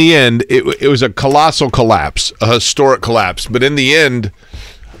 In the end, it was a colossal collapse, a historic collapse. But in the end,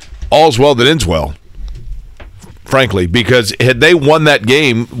 all's well that ends well, frankly, because had they won that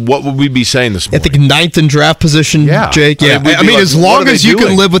game, what would we be saying this morning? I think 9th in draft position, Jake. Yeah, I mean, as long as you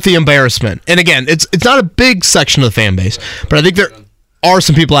can live with the embarrassment. And again, it's not a big section of the fan base, but I think there are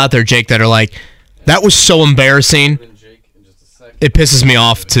some people out there, Jake, that are like, that was so embarrassing. It pisses me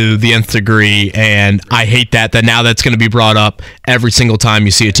off to the nth degree, and I hate that now that's going to be brought up every single time you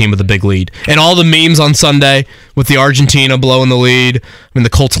see a team with a big lead. And all the memes on Sunday with the Argentina blowing the lead, I mean,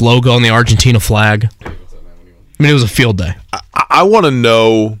 the Colts logo on the Argentina flag. I mean, it was a field day. I want to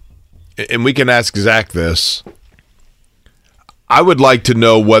know, and we can ask Zach this, I would like to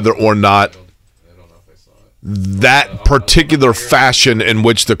know whether or not that particular fashion in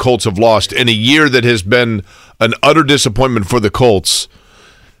which the Colts have lost in a year that has been an utter disappointment for the Colts.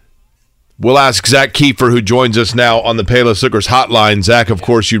 We'll ask Zach Kiefer, who joins us now on the Payless Liquors hotline. Zach, of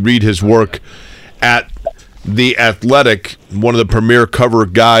course, you read his work at The Athletic, one of the premier cover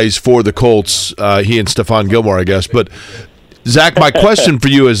guys for the Colts. He and Stephon Gilmore, I guess. But, Zach, my question for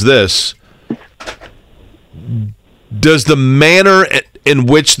you is this. Does the manner in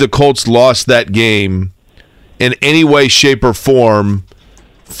which the Colts lost that game in any way, shape, or form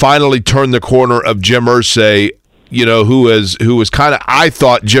finally turned the corner of Jim Irsay, you know, who was kind of, I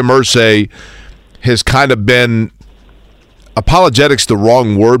thought Jim Irsay has kind of been, apologetic's the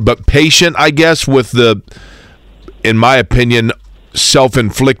wrong word, but patient, I guess, with the, in my opinion,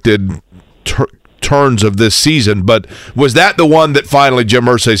 self-inflicted turns of this season. But was that the one that finally Jim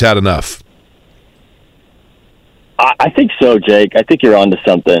Irsay's had enough? I think so, Jake. I think you're onto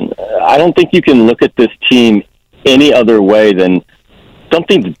something. I don't think you can look at this team any other way than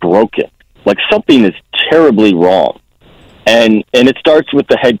something's broken. Like, something is terribly wrong. And it starts with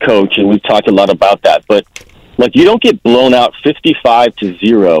the head coach, and we've talked a lot about that. But, like, you don't get blown out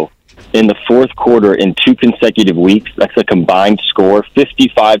 55-0 in the fourth quarter in 2 consecutive weeks. That's a combined score,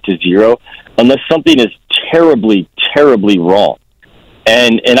 55-0, unless something is terribly, terribly wrong.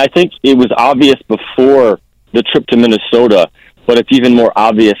 And I think it was obvious before the trip to Minnesota, but it's even more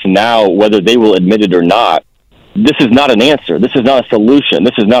obvious now, whether they will admit it or not. This is not an answer. This is not a solution.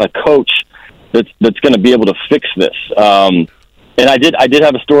 This is not a coach that's going to be able to fix this. And I did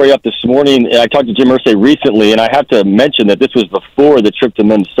have a story up this morning, and I talked to Jim Irsay recently, and I have to mention that this was before the trip to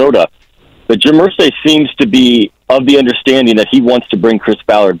Minnesota. But Jim Irsay seems to be of the understanding that he wants to bring Chris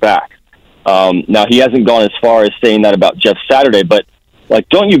Ballard back. Now, he hasn't gone as far as saying that about Jeff Saturday, but like,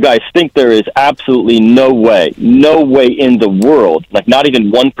 don't you guys think there is absolutely no way in the world, like not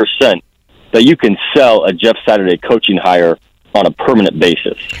even 1%, that you can sell a Jeff Saturday coaching hire on a permanent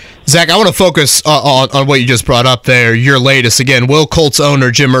basis? Zach, I want to focus on what you just brought up there, your latest. Again, will Colts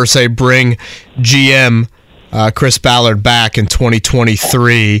owner Jim Irsay bring GM Chris Ballard back in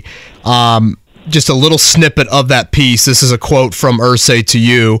 2023? Just a little snippet of that piece. This is a quote from Irsay to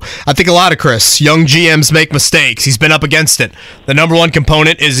you. I think a lot of Chris. Young GMs make mistakes. He's been up against it. The number one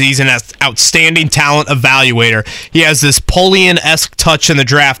component is he's an outstanding talent evaluator. He has this Polian-esque touch in the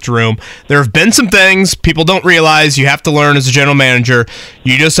draft room. There have been some things people don't realize you have to learn as a general manager.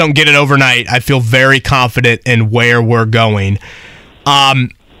 You just don't get it overnight. I feel very confident in where we're going.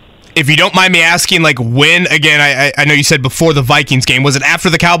 If you don't mind me asking, like, when, again, I know you said before the Vikings game. Was it after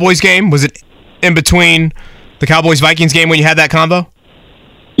the Cowboys game? Was it in between the Cowboys-Vikings game when you had that combo?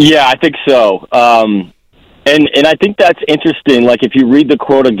 Yeah, I think so. And I think that's interesting. Like, if you read the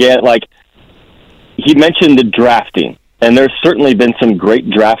quote again, like, he mentioned the drafting, and there's certainly been some great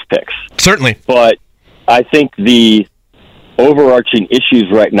draft picks. Certainly. But I think the overarching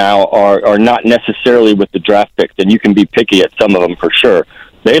issues right now are not necessarily with the draft picks, and you can be picky at some of them for sure.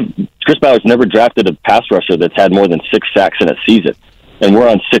 Chris Ballard's never drafted a pass rusher that's had more than 6 sacks in a season, and we're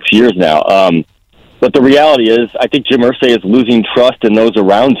on 6 years now. But the reality is, I think Jim Irsay is losing trust in those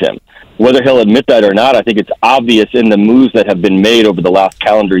around him. Whether he'll admit that or not, I think it's obvious in the moves that have been made over the last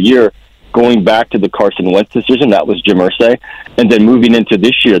calendar year, going back to the Carson Wentz decision, that was Jim Irsay, and then moving into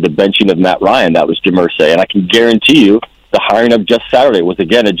this year, the benching of Matt Ryan, that was Jim Irsay. And I can guarantee you the hiring of Jeff Saturday was,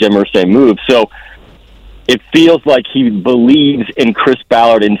 again, a Jim Irsay move. So it feels like he believes in Chris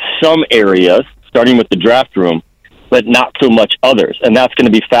Ballard in some areas, starting with the draft room, but not so much others. And that's going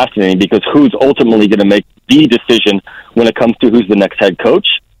to be fascinating, because who's ultimately going to make the decision when it comes to who's the next head coach?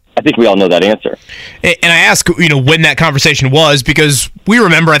 I think we all know that answer. And I ask, when that conversation was, because we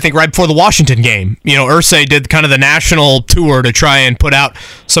remember, I think, right before the Washington game, Irsay did kind of the national tour to try and put out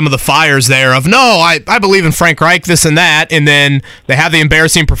some of the fires there of, no, I believe in Frank Reich, this and that, and then they have the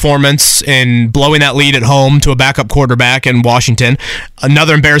embarrassing performance in blowing that lead at home to a backup quarterback in Washington,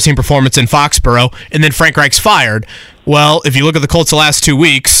 another embarrassing performance in Foxborough, and then Frank Reich's fired. Well, if you look at the Colts the last 2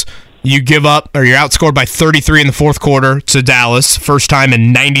 weeks, you give up, or you're outscored by 33 in the fourth quarter to Dallas. First time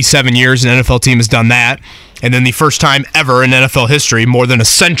in 97 years an NFL team has done that. And then the first time ever in NFL history, more than a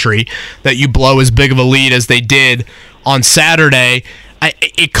century, that you blow as big of a lead as they did on Saturday.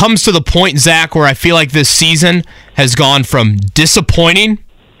 It comes to the point, Zach, where I feel like this season has gone from disappointing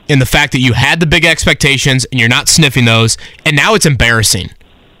in the fact that you had the big expectations and you're not sniffing those, and now it's embarrassing.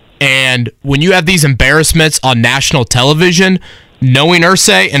 And when you have these embarrassments on national television, knowing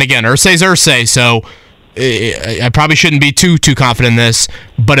Irsay, and again, Irsay's Irsay, so I probably shouldn't be too confident in this,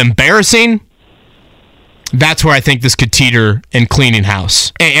 but embarrassing, that's where I think this could teeter in cleaning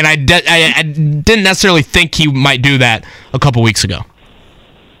house. And I didn't necessarily think he might do that a couple weeks ago.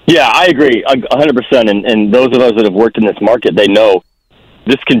 Yeah, I agree 100%. And those of us that have worked in this market, they know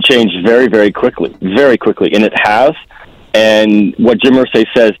this can change very, very quickly, and it has. And what Jim Irsay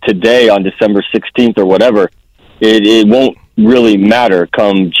says today on December 16th or whatever, it won't really matter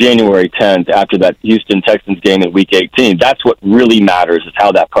come January 10th after that Houston Texans game in Week 18. That's what really matters, is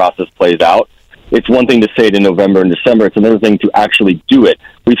how that process plays out. It's one thing to say it in November and December. It's another thing to actually do it.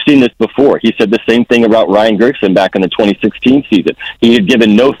 We've seen this before. He said the same thing about Ryan Grigson back in the 2016 season. He had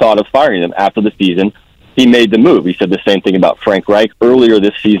given no thought of firing him after the season. He made the move. He said the same thing about Frank Reich earlier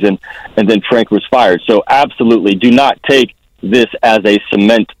this season, and then Frank was fired. So absolutely do not take this as a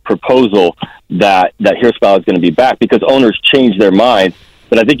cement proposal that Hirschfeld is going to be back, because owners change their minds.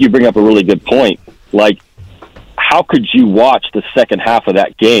 But I think you bring up a really good point. Like, how could you watch the second half of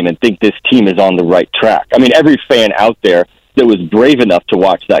that game and think this team is on the right track? I mean, every fan out there that was brave enough to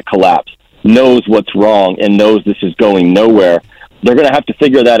watch that collapse knows what's wrong and knows this is going nowhere. They're going to have to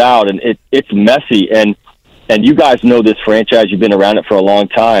figure that out, and it's messy. And you guys know this franchise. You've been around it for a long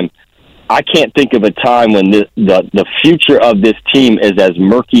time. I can't think of a time when the future of this team is as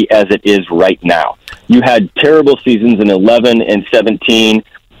murky as it is right now. You had terrible seasons in 11 and 17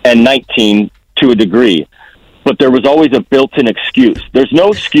 and 19 to a degree, but there was always a built-in excuse. There's no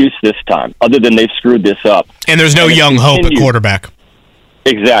excuse this time other than they've screwed this up. And there's no young hope at quarterback.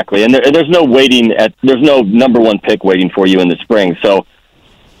 Exactly, and there's no there's no number one pick waiting for you in the spring. So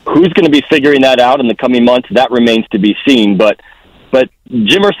who's going to be figuring that out in the coming months? That remains to be seen. But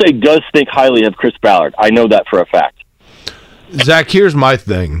Jim Irsay does think highly of Chris Ballard. I know that for a fact. Zach, here's my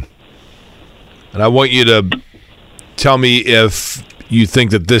thing, and I want you to tell me if you think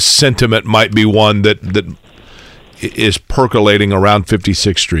that this sentiment might be one that is percolating around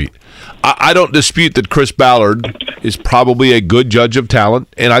 56th Street. I don't dispute that Chris Ballard is probably a good judge of talent,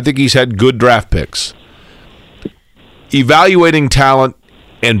 and I think he's had good draft picks. Evaluating talent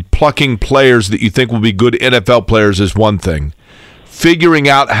and plucking players that you think will be good NFL players is one thing. Figuring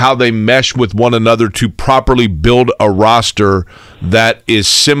out how they mesh with one another to properly build a roster that is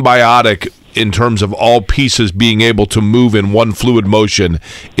symbiotic in terms of all pieces being able to move in one fluid motion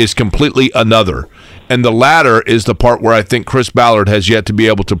is completely another. And the latter is the part where I think Chris Ballard has yet to be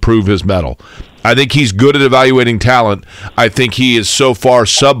able to prove his mettle. I think he's good at evaluating talent. I think he is so far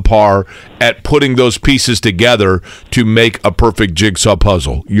subpar at putting those pieces together to make a perfect jigsaw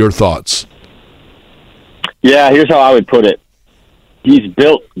puzzle. Your thoughts? Yeah, here's how I would put it. He's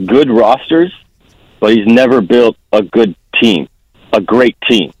built good rosters, but he's never built a good team, a great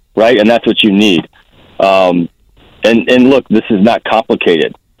team, right? And that's what you need. And look, this is not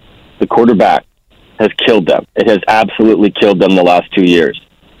complicated. The quarterback has killed them. It has absolutely killed them the last 2 years.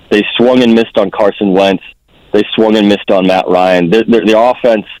 They swung and missed on Carson Wentz. They swung and missed on Matt Ryan. The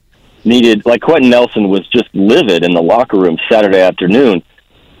offense needed, like Quentin Nelson was just livid in the locker room Saturday afternoon,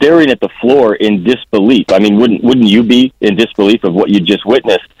 staring at the floor in disbelief. I mean, wouldn't you be in disbelief of what you just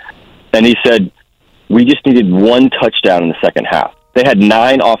witnessed? And he said, we just needed one touchdown in the second half. They had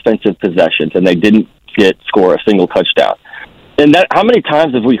 9 offensive possessions, and they didn't score a single touchdown. And that, how many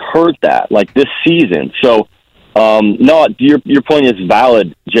times have we heard that, like this season? So, no, your point is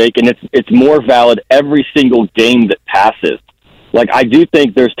valid, Jake, and it's more valid every single game that passes. Like, I do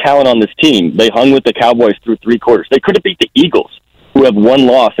think there's talent on this team. They hung with the Cowboys through 3 quarters. They could have beat the Eagles, who have 1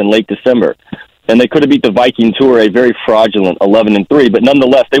 loss in late December. And they could have beat the Vikings, who are a very fraudulent 11-3. But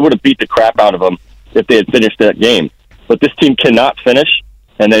nonetheless, they would have beat the crap out of them if they had finished that game. But this team cannot finish,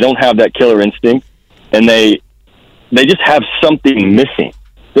 and they don't have that killer instinct. And they just have something missing.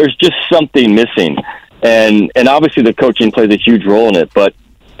 There's just something missing. And obviously the coaching plays a huge role in it. But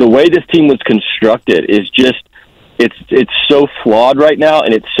the way this team was constructed is just, it's so flawed right now,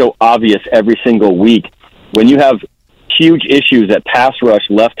 and it's so obvious every single week. When you have huge issues at pass rush,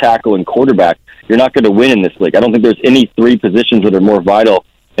 left tackle, and quarterback, you're not going to win in this league. I don't think there's any 3 positions that are more vital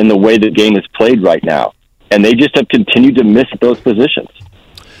in the way the game is played right now. And they just have continued to miss those positions.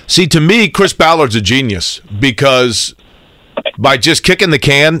 See, to me, Chris Ballard's a genius because by just kicking the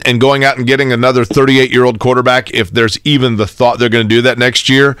can and going out and getting another 38-year-old quarterback, if there's even the thought they're going to do that next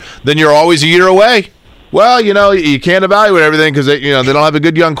year, then you're always a year away. Well, you can't evaluate everything because they don't have a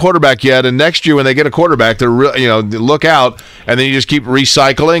good young quarterback yet. And next year when they get a quarterback, they're look out, and then you just keep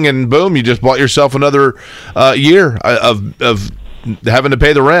recycling, and boom, you just bought yourself another year of having to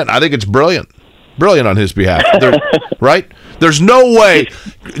pay the rent. I think it's brilliant on his behalf, right? There's no way,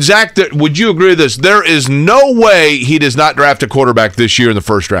 Zach. Would you agree with this? There is no way he does not draft a quarterback this year in the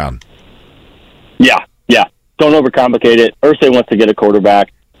first round. Yeah. Don't overcomplicate it. Irsay wants to get a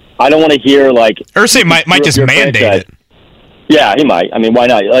quarterback. I don't want to hear Irsay might just mandate it. Yeah, he might. I mean, why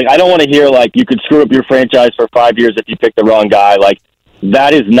not? I don't want to hear you could screw up your franchise for 5 years if you pick the wrong guy.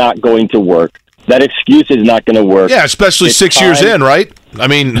 That is not going to work. That excuse is not going to work. Yeah, especially it's 6 years in, right? I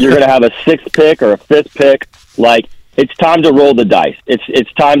mean, you're going to have a 6th pick or a 5th pick. It's time to roll the dice.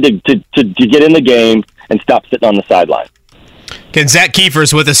 It's time to get in the game and stop sitting on the sideline. Okay, Zach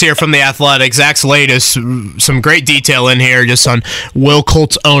Kiefer's with us here from The Athletic. Zach's latest, some great detail in here just on will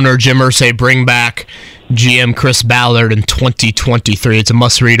Colts owner Jim Irsay bring back GM Chris Ballard in 2023. It's a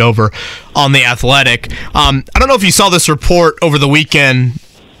must-read over on The Athletic. I don't know if you saw this report over the weekend,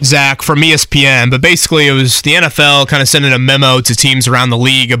 Zach, from ESPN, but basically it was the NFL kind of sending a memo to teams around the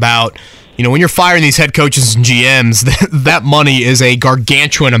league about when you're firing these head coaches and GMs, that money is a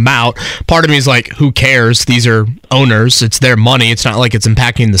gargantuan amount. Part of me is like, who cares? These are owners. It's their money. It's not like it's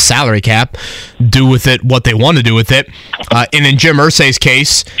impacting the salary cap. Do with it what they want to do with it. And in Jim Irsay's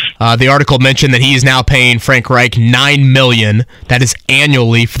case, the article mentioned that he is now paying Frank Reich $9 million. That is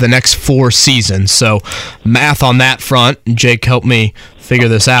annually for the next 4 seasons. So math on that front. Jake helped me figure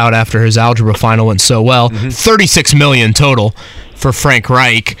this out after his algebra final went so well. $36 million total for Frank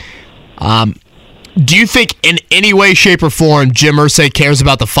Reich. Do you think in any way, shape, or form Jim Irsay cares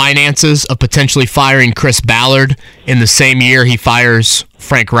about the finances of potentially firing Chris Ballard in the same year he fires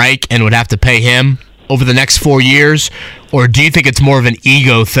Frank Reich and would have to pay him over the next 4 years? Or do you think it's more of an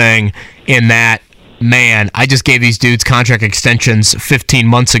ego thing in that, man, I just gave these dudes contract extensions 15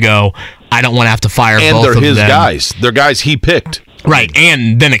 months ago. I don't want to have to fire both of them. And they're his guys. They're guys he picked. Right,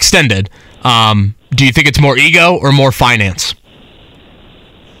 and then extended. Do you think it's more ego or more finance?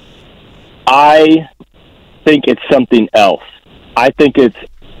 I think it's something else. I think it's,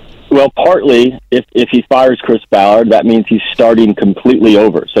 partly, if he fires Chris Ballard, that means he's starting completely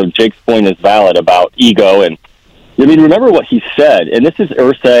over. So Jake's point is valid about ego. And, remember what he said, and this is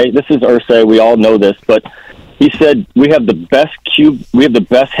Irsay, we all know this, but he said, we have the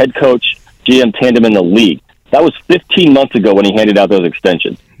best head coach GM tandem in the league. That was 15 months ago when he handed out those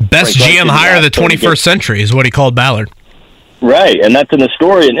extensions. Best GM hire of the 21st century is what he called Ballard. Right, and that's in the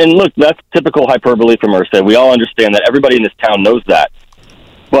story. And look, that's typical hyperbole from Irsay. We all understand that. Everybody in this town knows that.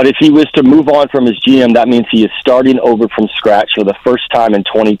 But if he was to move on from his GM, that means he is starting over from scratch for the first time in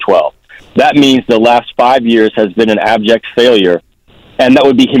 2012. That means the last 5 years has been an abject failure, and that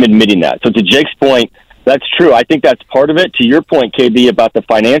would be him admitting that. So to Jake's point, that's true. I think that's part of it. To your point, KB, about the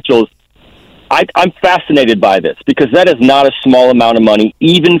financials, I'm fascinated by this because that is not a small amount of money,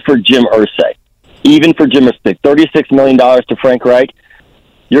 even for Jim Irsay. Even for Jim Irsay, $36 million to Frank Reich.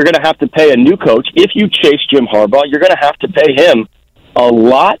 You're going to have to pay a new coach. If you chase Jim Harbaugh, you're going to have to pay him a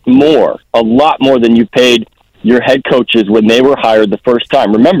lot more than you paid your head coaches when they were hired the first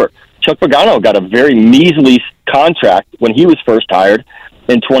time. Remember, Chuck Pagano got a very measly contract when he was first hired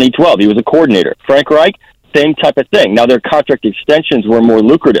in 2012. He was a coordinator. Frank Reich, same type of thing. Now, their contract extensions were more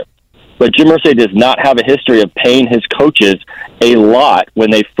lucrative. But Jim Irsay does not have a history of paying his coaches a lot when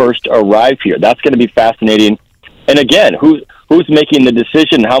they first arrive here. That's going to be fascinating. And again, who's making the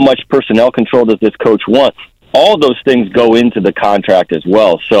decision? How much personnel control does this coach want? All those things go into the contract as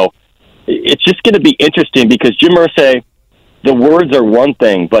well. So it's just going to be interesting because Jim Irsay, the words are one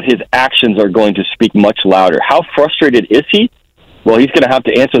thing, but his actions are going to speak much louder. How frustrated is he? Well, he's going to have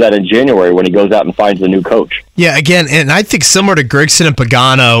to answer that in January when he goes out and finds a new coach. Yeah, again, and I think similar to Grigson and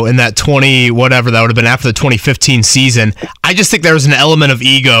Pagano in that that would have been after the 2015 season, I just think there was an element of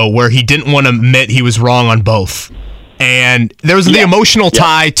ego where he didn't want to admit he was wrong on both. And there was the emotional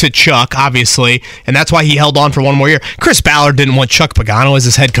tie to Chuck, obviously, and that's why he held on for one more year. Chris Ballard didn't want Chuck Pagano as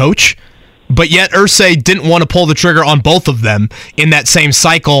his head coach, but yet Irsay didn't want to pull the trigger on both of them in that same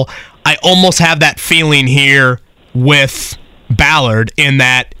cycle. I almost have that feeling here with Ballard in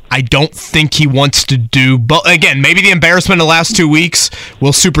that I don't think he wants to do, but again, maybe the embarrassment of the last 2 weeks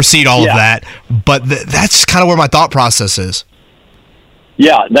will supersede all of that, but that's kind of where my thought process is.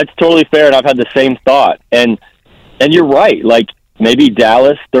 Yeah, that's totally fair, and I've had the same thought, and you're right, like maybe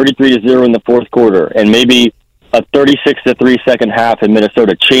Dallas 33-0 in the fourth quarter, and maybe a 36-3 second half in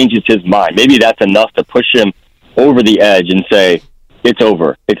Minnesota changes his mind. Maybe that's enough to push him over the edge and say, it's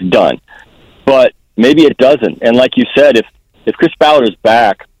over, it's done. But maybe it doesn't, and like you said, if Chris Ballard is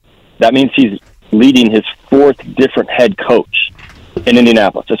back, that means he's leading his fourth different head coach in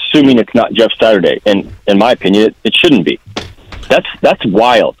Indianapolis, assuming it's not Jeff Saturday. And in my opinion, it shouldn't be. That's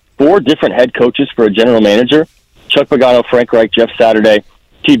wild. 4 different head coaches for a general manager: Chuck Pagano, Frank Reich, Jeff Saturday,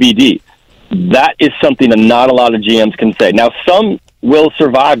 TBD. That is something that not a lot of GMs can say. Now, some will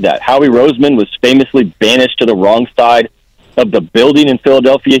survive that. Howie Roseman was famously banished to the wrong side of the building in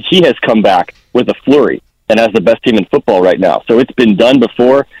Philadelphia. He has come back with a flurry and has the best team in football right now. So it's been done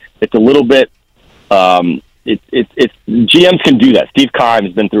before. It's a little bit, it's GMs can do that. Steve Keim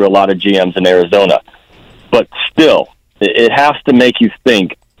has been through a lot of GMs in Arizona. But still, it has to make you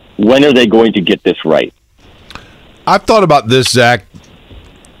think, when are they going to get this right? I've thought about this, Zach.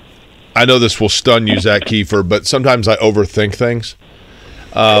 I know this will stun you, Zach Kiefer, but sometimes I overthink things.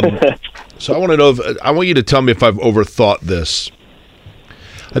 So I want you to tell me if I've overthought this.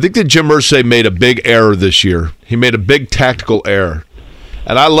 I think that Jim Irsay made a big error this year. He made a big tactical error.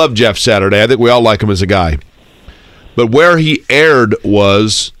 And I love Jeff Saturday. I think we all like him as a guy. But where he erred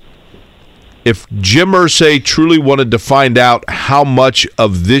was, if Jim Irsay truly wanted to find out how much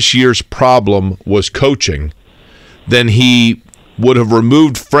of this year's problem was coaching, then he would have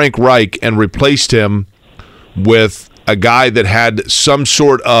removed Frank Reich and replaced him with a guy that had some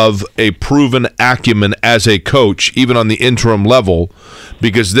sort of a proven acumen as a coach, even on the interim level,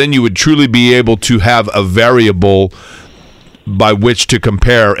 because then you would truly be able to have a variable by which to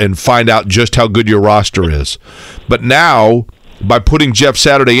compare and find out just how good your roster is. But now, by putting Jeff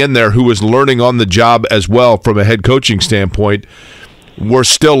Saturday in there, who is learning on the job as well from a head coaching standpoint, we're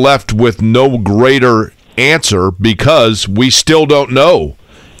still left with no greater answer because we still don't know.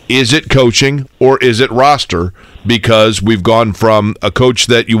 Is it coaching or is it roster? Because we've gone from a coach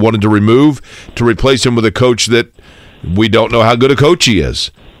that you wanted to remove to replace him with a coach that we don't know how good a coach he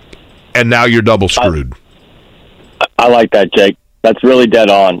is. And now you're double screwed. I like that, Jake. That's really dead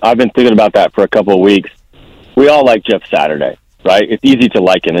on. I've been thinking about that for a couple of weeks. We all like Jeff Saturday, right? It's easy to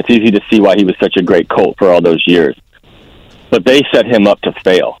like him. It's easy to see why he was such a great Colt for all those years. But they set him up to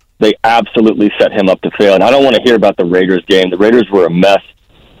fail. They absolutely set him up to fail. And I don't want to hear about the Raiders game. The Raiders were a mess.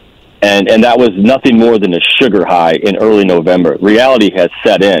 And that was nothing more than a sugar high in early November. Reality has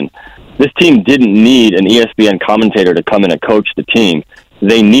set in. This team didn't need an ESPN commentator to come in and coach the team.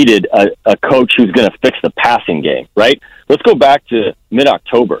 They needed a coach who's going to fix the passing game, right? Let's go back to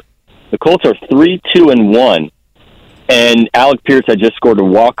mid-October. The Colts are 3-2-1, and Alec Pierce had just scored a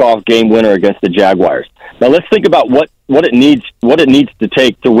walk-off game winner against the Jaguars. Now let's think about what it needs to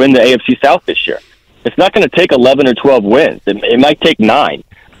take to win the AFC South this year. It's not going to take 11 or 12 wins. It might take 9.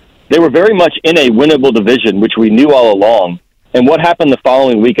 They were very much in a winnable division, which we knew all along. And what happened the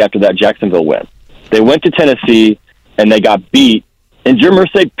following week after that Jacksonville win? They went to Tennessee, and they got beat, and Jim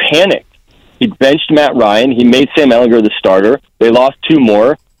Irsay panicked. He benched Matt Ryan. He made Sam Ehlinger the starter. They lost 2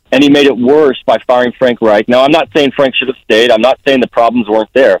 more, and he made it worse by firing Frank Reich. Now, I'm not saying Frank should have stayed. I'm not saying the problems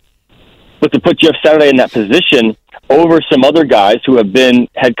weren't there. But to put Jeff Saturday in that position over some other guys who have been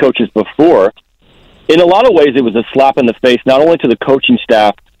head coaches before, in a lot of ways it was a slap in the face, not only to the coaching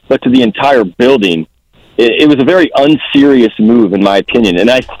staff, but to the entire building. It was a very unserious move, in my opinion. And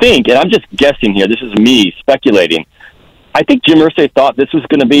I think, and I'm just guessing here, this is me speculating, I think Jim Irsay thought this was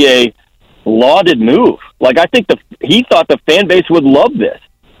going to be a lauded move. Like, I think he thought the fan base would love this.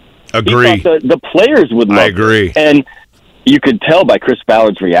 Agree. He thought the players would love I agree. this. And you could tell by Chris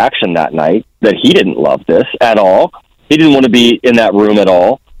Ballard's reaction that night that he didn't love this at all. He didn't want to be in that room at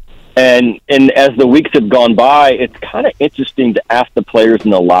all. And as the weeks have gone by, it's kind of interesting to ask the players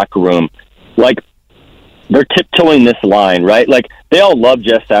in the locker room, like, they're tiptoeing this line, right? Like, they all love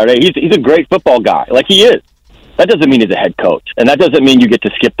Jeff Saturday. He's a great football guy. Like, he is. That doesn't mean he's a head coach. And that doesn't mean you get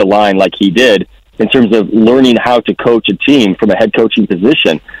to skip the line like he did in terms of learning how to coach a team from a head coaching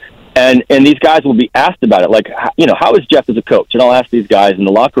position. And these guys will be asked about it. Like, you know, how is Jeff as a coach? And I'll ask these guys in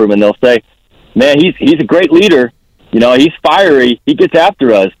the locker room, and they'll say, man, he's a great leader. You know, he's fiery. He gets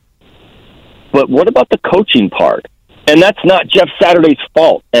after us. But what about the coaching part? And that's not Jeff Saturday's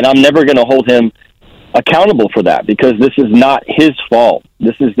fault. And I'm never going to hold him accountable for that because this is not his fault.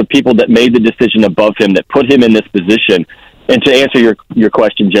 This is the people that made the decision above him that put him in this position. And to answer your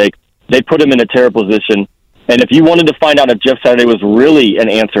question, Jake, they put him in a terrible position. And if you wanted to find out if Jeff Saturday was really an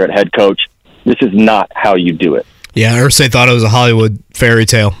answer at head coach, this is not how you do it. Yeah, Irsay thought it was a Hollywood fairy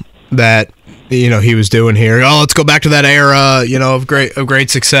tale that, you know, he was doing here. Oh, let's go back to that era, you know, of great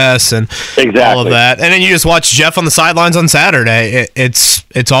success and all of that. And then you just watch Jeff on the sidelines on Saturday.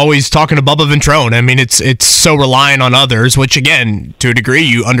 It's always talking to Bubba Ventrone. I mean, it's so reliant on others, which again, to a degree,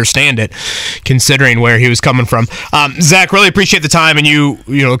 you understand it, considering where he was coming from. Zach, really appreciate the time and you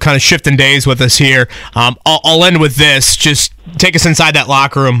know, kind of shifting days with us here. I'll end with this. Just take us inside that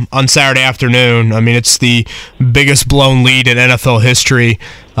locker room on Saturday afternoon. I mean, it's the biggest blown lead in NFL history.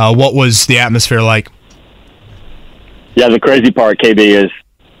 What was the atmosphere like? Yeah, the crazy part, KB, is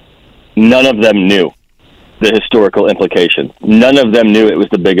none of them knew the historical implications. None of them knew it was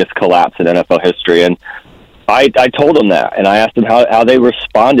the biggest collapse in NFL history. And I told them that, and I asked them how they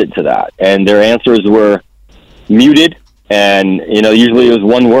responded to that. And their answers were muted, and, you know, usually it was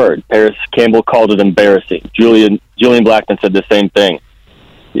one word. Paris Campbell called it embarrassing. Julian Blackman said the same thing.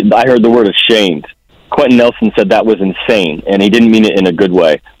 I heard the word ashamed. Quentin Nelson said that was insane, and he didn't mean it in a good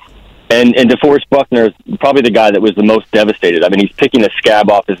way. And DeForest Buckner is probably the guy that was the most devastated. I mean, he's picking a scab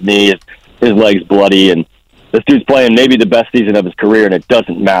off his knee, his leg's bloody, and this dude's playing maybe the best season of his career, and it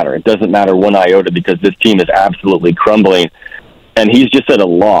doesn't matter. It doesn't matter one iota because this team is absolutely crumbling, and he's just at a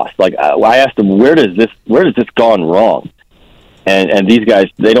loss. Like, I asked him, where does this gone wrong? And these guys,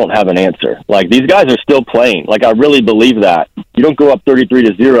 they don't have an answer. Like, these guys are still playing. Like, I really believe that. You don't go up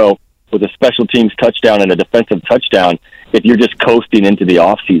 33-0 with a special teams touchdown and a defensive touchdown if you're just coasting into the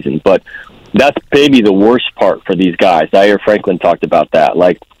offseason. But that's maybe the worst part for these guys. Zaire Franklin talked about that.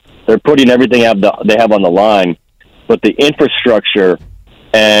 Like, they're putting everything they have on the line, but the infrastructure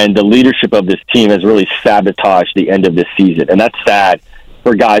and the leadership of this team has really sabotaged the end of this season. And that's sad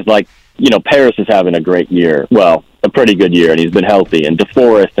for guys like, Paris is having a great year. Well, a pretty good year, and he's been healthy. And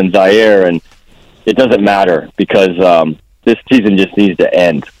DeForest and Zaire, and it doesn't matter because this season just needs to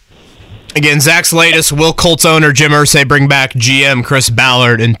end. Again, Zach's latest, will Colts owner Jim Irsay bring back GM Chris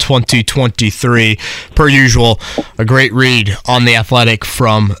Ballard in 2023? Per usual, a great read on The Athletic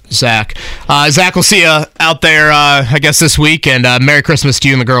from Zach. Zach, we'll see you out there, I guess, this week, and Merry Christmas to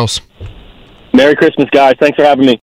you and the girls. Merry Christmas, guys. Thanks for having me.